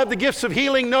 Do all have the gifts of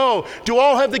healing? No. Do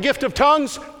all have the gift of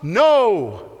tongues?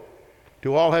 No.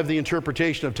 Do all have the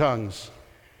interpretation of tongues?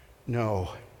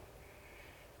 No.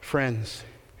 Friends,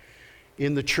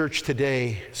 in the church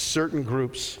today, certain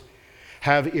groups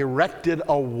have erected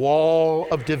a wall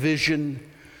of division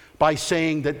by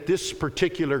saying that this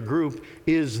particular group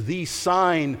is the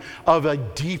sign of a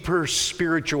deeper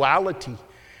spirituality.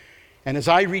 And as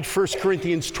I read 1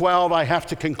 Corinthians 12, I have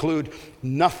to conclude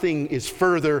nothing is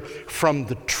further from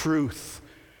the truth.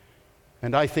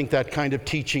 And I think that kind of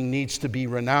teaching needs to be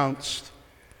renounced.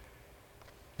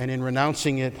 And in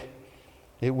renouncing it,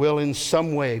 it will in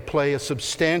some way play a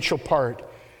substantial part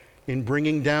in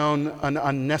bringing down an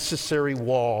unnecessary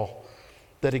wall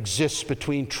that exists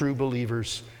between true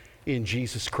believers in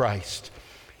Jesus Christ.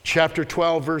 Chapter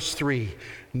 12, verse 3.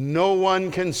 No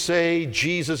one can say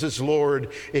Jesus is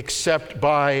Lord except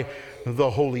by the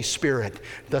Holy Spirit.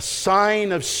 The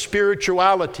sign of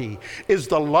spirituality is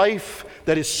the life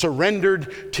that is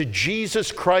surrendered to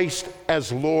Jesus Christ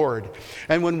as Lord.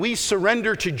 And when we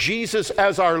surrender to Jesus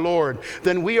as our Lord,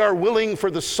 then we are willing for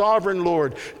the sovereign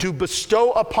Lord to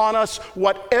bestow upon us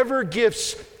whatever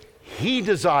gifts He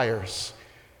desires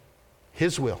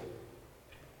His will,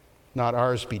 not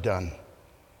ours, be done.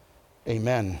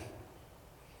 Amen.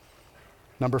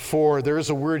 Number 4, there is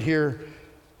a word here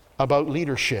about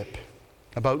leadership.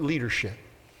 About leadership.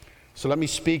 So let me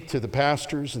speak to the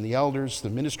pastors and the elders, the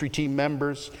ministry team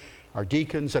members, our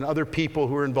deacons, and other people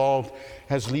who are involved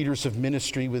as leaders of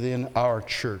ministry within our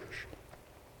church.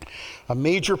 A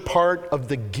major part of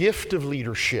the gift of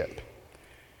leadership,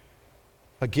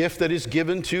 a gift that is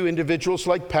given to individuals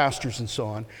like pastors and so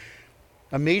on,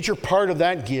 a major part of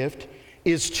that gift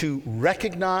is to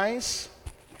recognize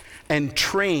and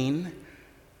train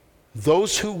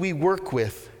those who we work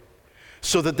with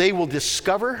so that they will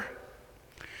discover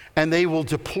and they will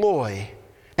deploy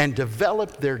and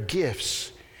develop their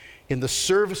gifts in the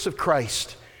service of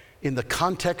Christ in the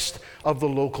context of the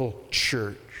local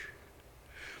church.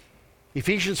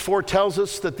 Ephesians 4 tells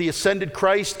us that the ascended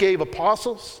Christ gave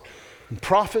apostles and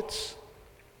prophets,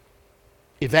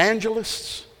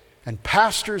 evangelists, and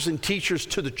pastors and teachers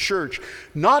to the church,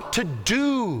 not to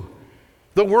do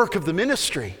the work of the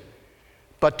ministry,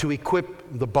 but to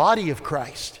equip the body of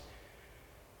Christ,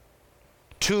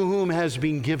 to whom has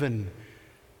been given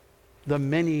the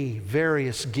many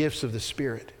various gifts of the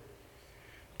Spirit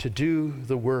to do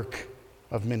the work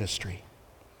of ministry.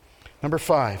 Number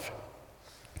 5,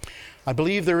 I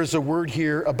believe there is a word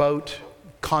here about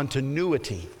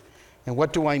continuity. And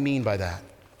what do I mean by that?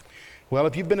 Well,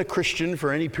 if you've been a Christian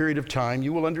for any period of time,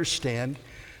 you will understand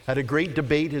that a great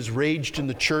debate has raged in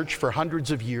the church for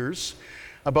hundreds of years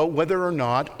about whether or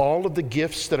not all of the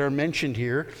gifts that are mentioned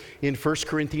here in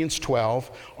 1Corinthians 12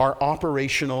 are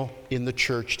operational in the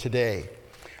church today.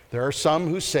 There are some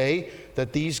who say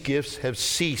that these gifts have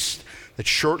ceased, that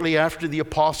shortly after the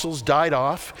apostles died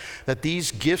off, that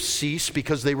these gifts ceased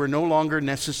because they were no longer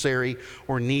necessary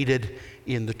or needed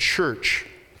in the church.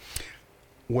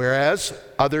 Whereas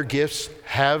other gifts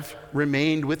have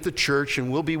remained with the church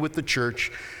and will be with the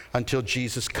church until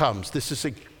Jesus comes. This is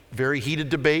a very heated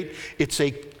debate. It's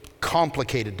a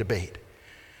complicated debate.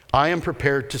 I am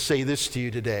prepared to say this to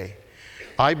you today.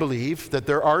 I believe that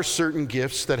there are certain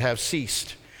gifts that have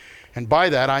ceased. And by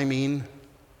that I mean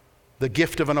the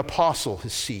gift of an apostle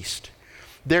has ceased.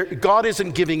 God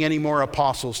isn't giving any more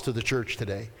apostles to the church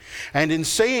today. And in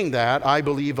saying that, I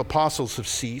believe apostles have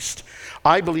ceased.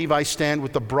 I believe I stand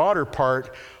with the broader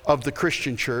part of the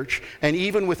Christian church, and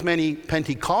even with many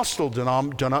Pentecostal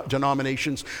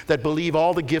denominations that believe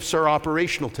all the gifts are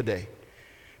operational today.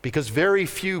 Because very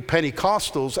few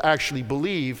Pentecostals actually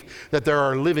believe that there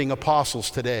are living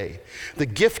apostles today. The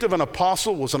gift of an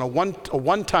apostle was a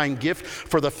one-time gift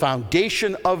for the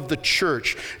foundation of the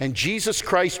church. And Jesus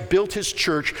Christ built his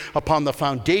church upon the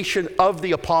foundation of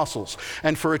the apostles.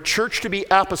 And for a church to be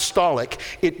apostolic,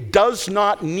 it does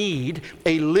not need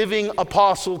a living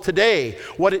apostle today.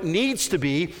 What it needs to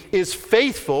be is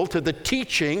faithful to the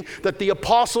teaching that the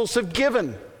apostles have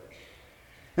given.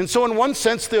 And so in one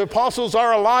sense, the apostles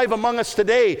are alive among us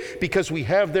today because we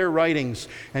have their writings.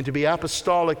 And to be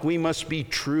apostolic, we must be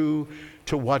true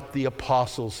to what the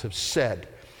apostles have said.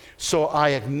 So I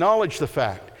acknowledge the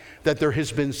fact that there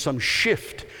has been some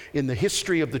shift in the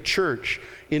history of the church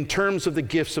in terms of the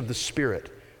gifts of the Spirit.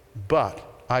 But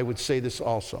I would say this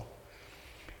also.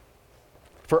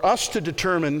 For us to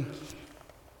determine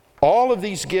all of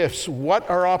these gifts, what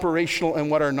are operational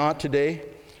and what are not today,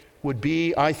 would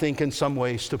be, I think, in some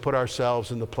ways, to put ourselves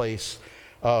in the place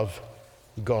of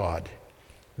God.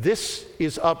 This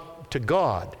is up to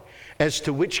God as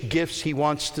to which gifts he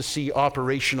wants to see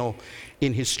operational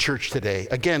in his church today.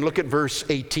 Again, look at verse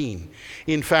 18.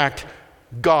 In fact,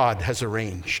 God has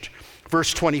arranged.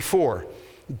 Verse 24,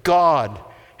 God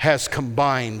has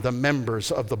combined the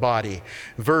members of the body.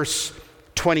 Verse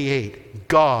 28,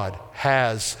 God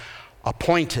has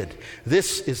appointed.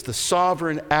 This is the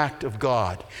sovereign act of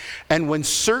God. And when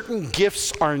certain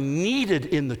gifts are needed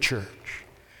in the church,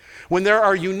 when there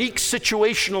are unique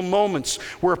situational moments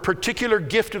where a particular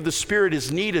gift of the Spirit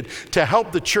is needed to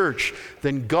help the church,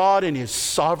 then God in his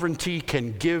sovereignty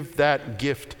can give that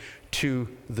gift to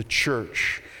the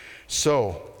church.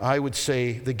 So I would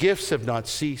say the gifts have not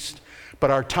ceased, but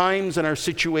our times and our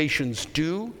situations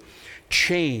do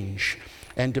change.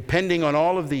 And depending on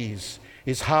all of these,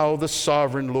 is how the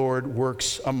sovereign Lord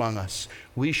works among us.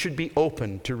 We should be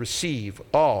open to receive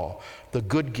all the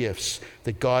good gifts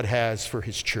that God has for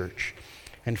his church.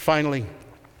 And finally,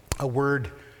 a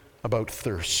word about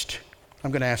thirst.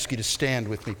 I'm going to ask you to stand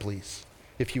with me, please,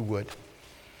 if you would.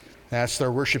 I ask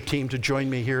our worship team to join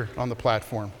me here on the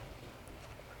platform.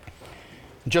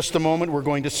 In just a moment, we're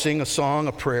going to sing a song,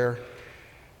 a prayer,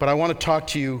 but I want to talk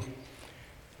to you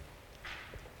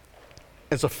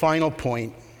as a final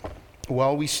point.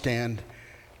 while we stand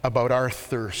about our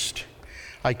thirst.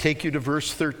 I take you to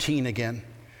verse 13 again.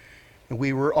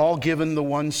 We were all given the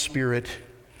one Spirit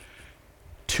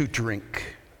to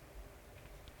drink.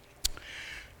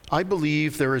 I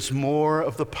believe there is more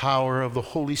of the power of the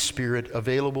Holy Spirit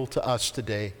available to us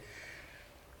today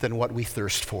than what we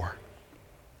thirst for.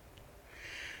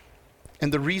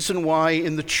 And the reason why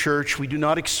in the church we do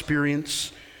not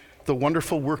experience the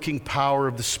wonderful working power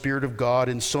of the Spirit of God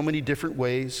in so many different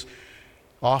ways,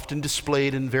 often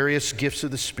displayed in various gifts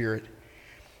of the Spirit,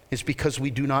 is because we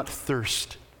do not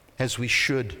thirst as we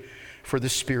should for the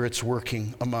Spirit's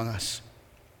working among us.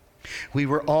 We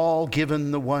were all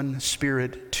given the one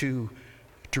Spirit to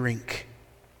drink.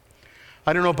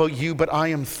 I don't know about you, but I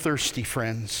am thirsty,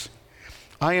 friends.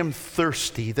 I am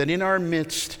thirsty that in our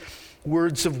midst,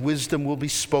 words of wisdom will be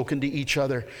spoken to each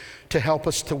other to help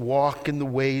us to walk in the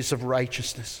ways of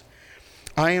righteousness.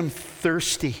 I am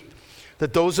thirsty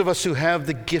that those of us who have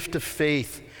the gift of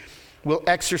faith will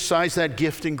exercise that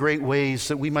gift in great ways,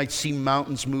 that we might see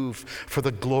mountains move for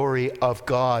the glory of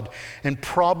God and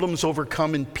problems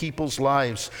overcome in people's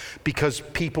lives because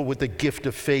people with the gift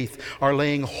of faith are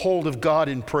laying hold of God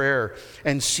in prayer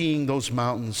and seeing those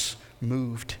mountains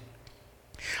moved.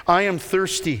 I am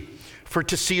thirsty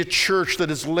to see a church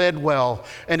that is led well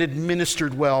and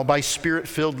administered well by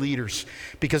Spirit-filled leaders,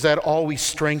 because that always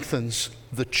strengthens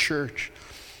the church.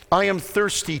 I am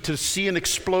thirsty to see an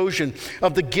explosion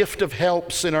of the gift of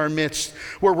helps in our midst,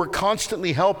 where we're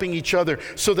constantly helping each other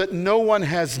so that no one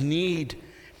has need.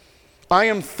 I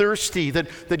am thirsty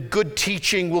that good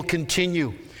teaching will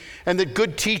continue, and that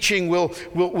good teaching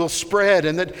will spread,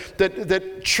 and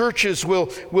that churches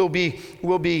will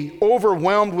be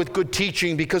overwhelmed with good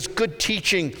teaching, because good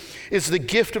teaching is the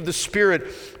gift of the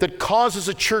Spirit that causes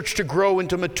a church to grow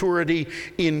into maturity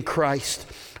in Christ.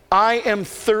 I am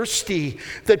thirsty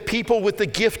that people with the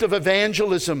gift of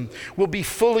evangelism will be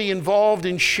fully involved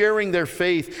in sharing their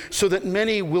faith so that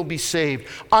many will be saved.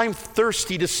 I'm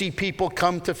thirsty to see people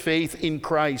come to faith in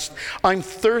Christ. I'm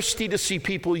thirsty to see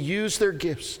people use their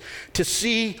gifts, to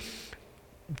see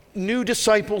new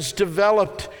disciples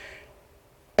developed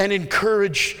and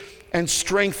encouraged and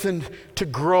strengthened to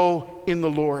grow in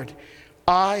the Lord.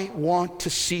 I want to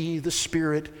see the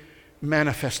Spirit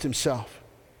manifest Himself.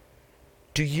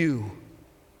 Do you?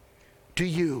 Do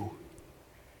you?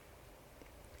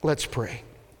 Let's pray.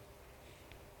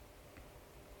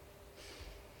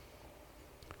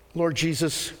 Lord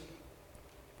Jesus,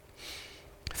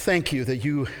 thank you that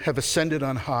you have ascended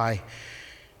on high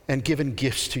and given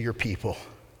gifts to your people.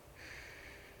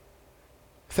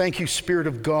 Thank you, Spirit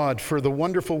of God, for the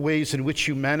wonderful ways in which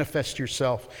you manifest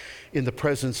yourself in the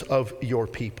presence of your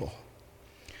people.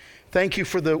 Thank you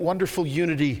for the wonderful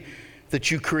unity that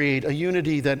you create, a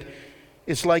unity that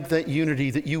is like that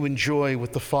unity that you enjoy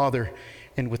with the Father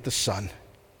and with the Son.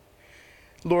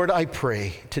 Lord, I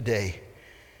pray today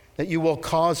that you will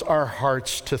cause our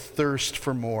hearts to thirst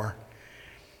for more,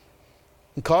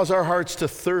 and cause our hearts to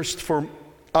thirst for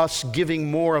us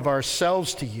giving more of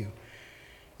ourselves to you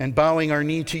and bowing our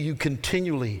knee to you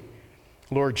continually,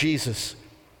 Lord Jesus,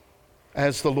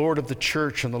 as the Lord of the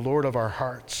church and the Lord of our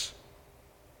hearts.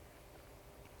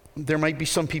 There might be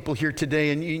some people here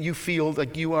today and you feel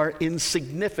like you are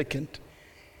insignificant.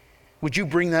 Would you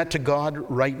bring that to God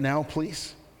right now,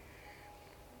 please?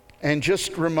 And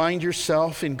just remind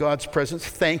yourself in God's presence,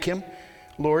 thank Him.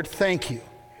 Lord, thank you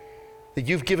that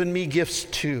you've given me gifts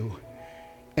too,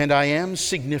 and I am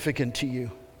significant to you.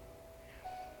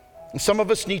 And some of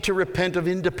us need to repent of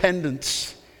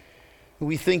independence.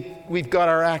 We think we've got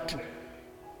our act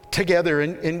together,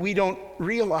 and you don't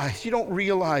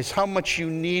realize how much you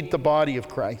need the body of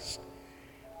Christ.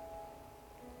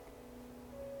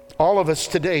 All of us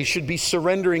today should be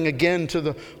surrendering again to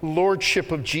the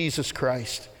Lordship of Jesus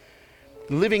Christ,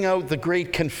 living out the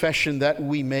great confession that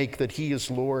we make that He is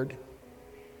Lord.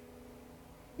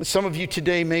 Some of you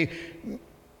today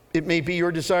it may be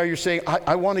your desire, you're saying,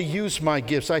 I want to use my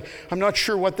gifts. I'm not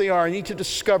sure what they are. I need to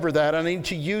discover that. I need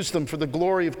to use them for the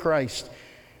glory of Christ.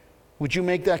 Would you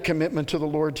make that commitment to the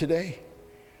Lord today?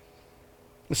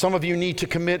 Some of you need to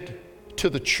commit to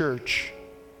the church.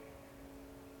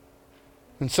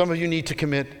 And some of you need to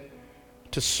commit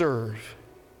to serve.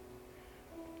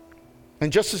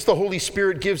 And just as the Holy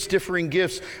Spirit gives differing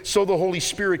gifts, so the Holy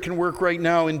Spirit can work right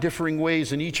now in differing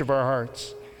ways in each of our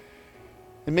hearts.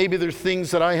 And maybe there are things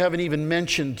that I haven't even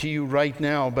mentioned to you right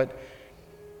now, but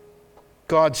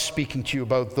God's speaking to you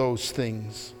about those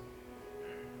things.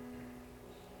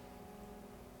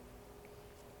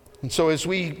 And so as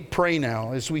we pray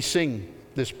now, as we sing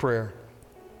this prayer,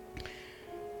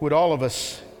 would all of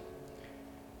us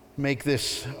make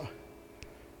this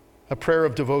a prayer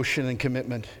of devotion and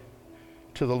commitment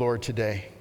to the Lord today.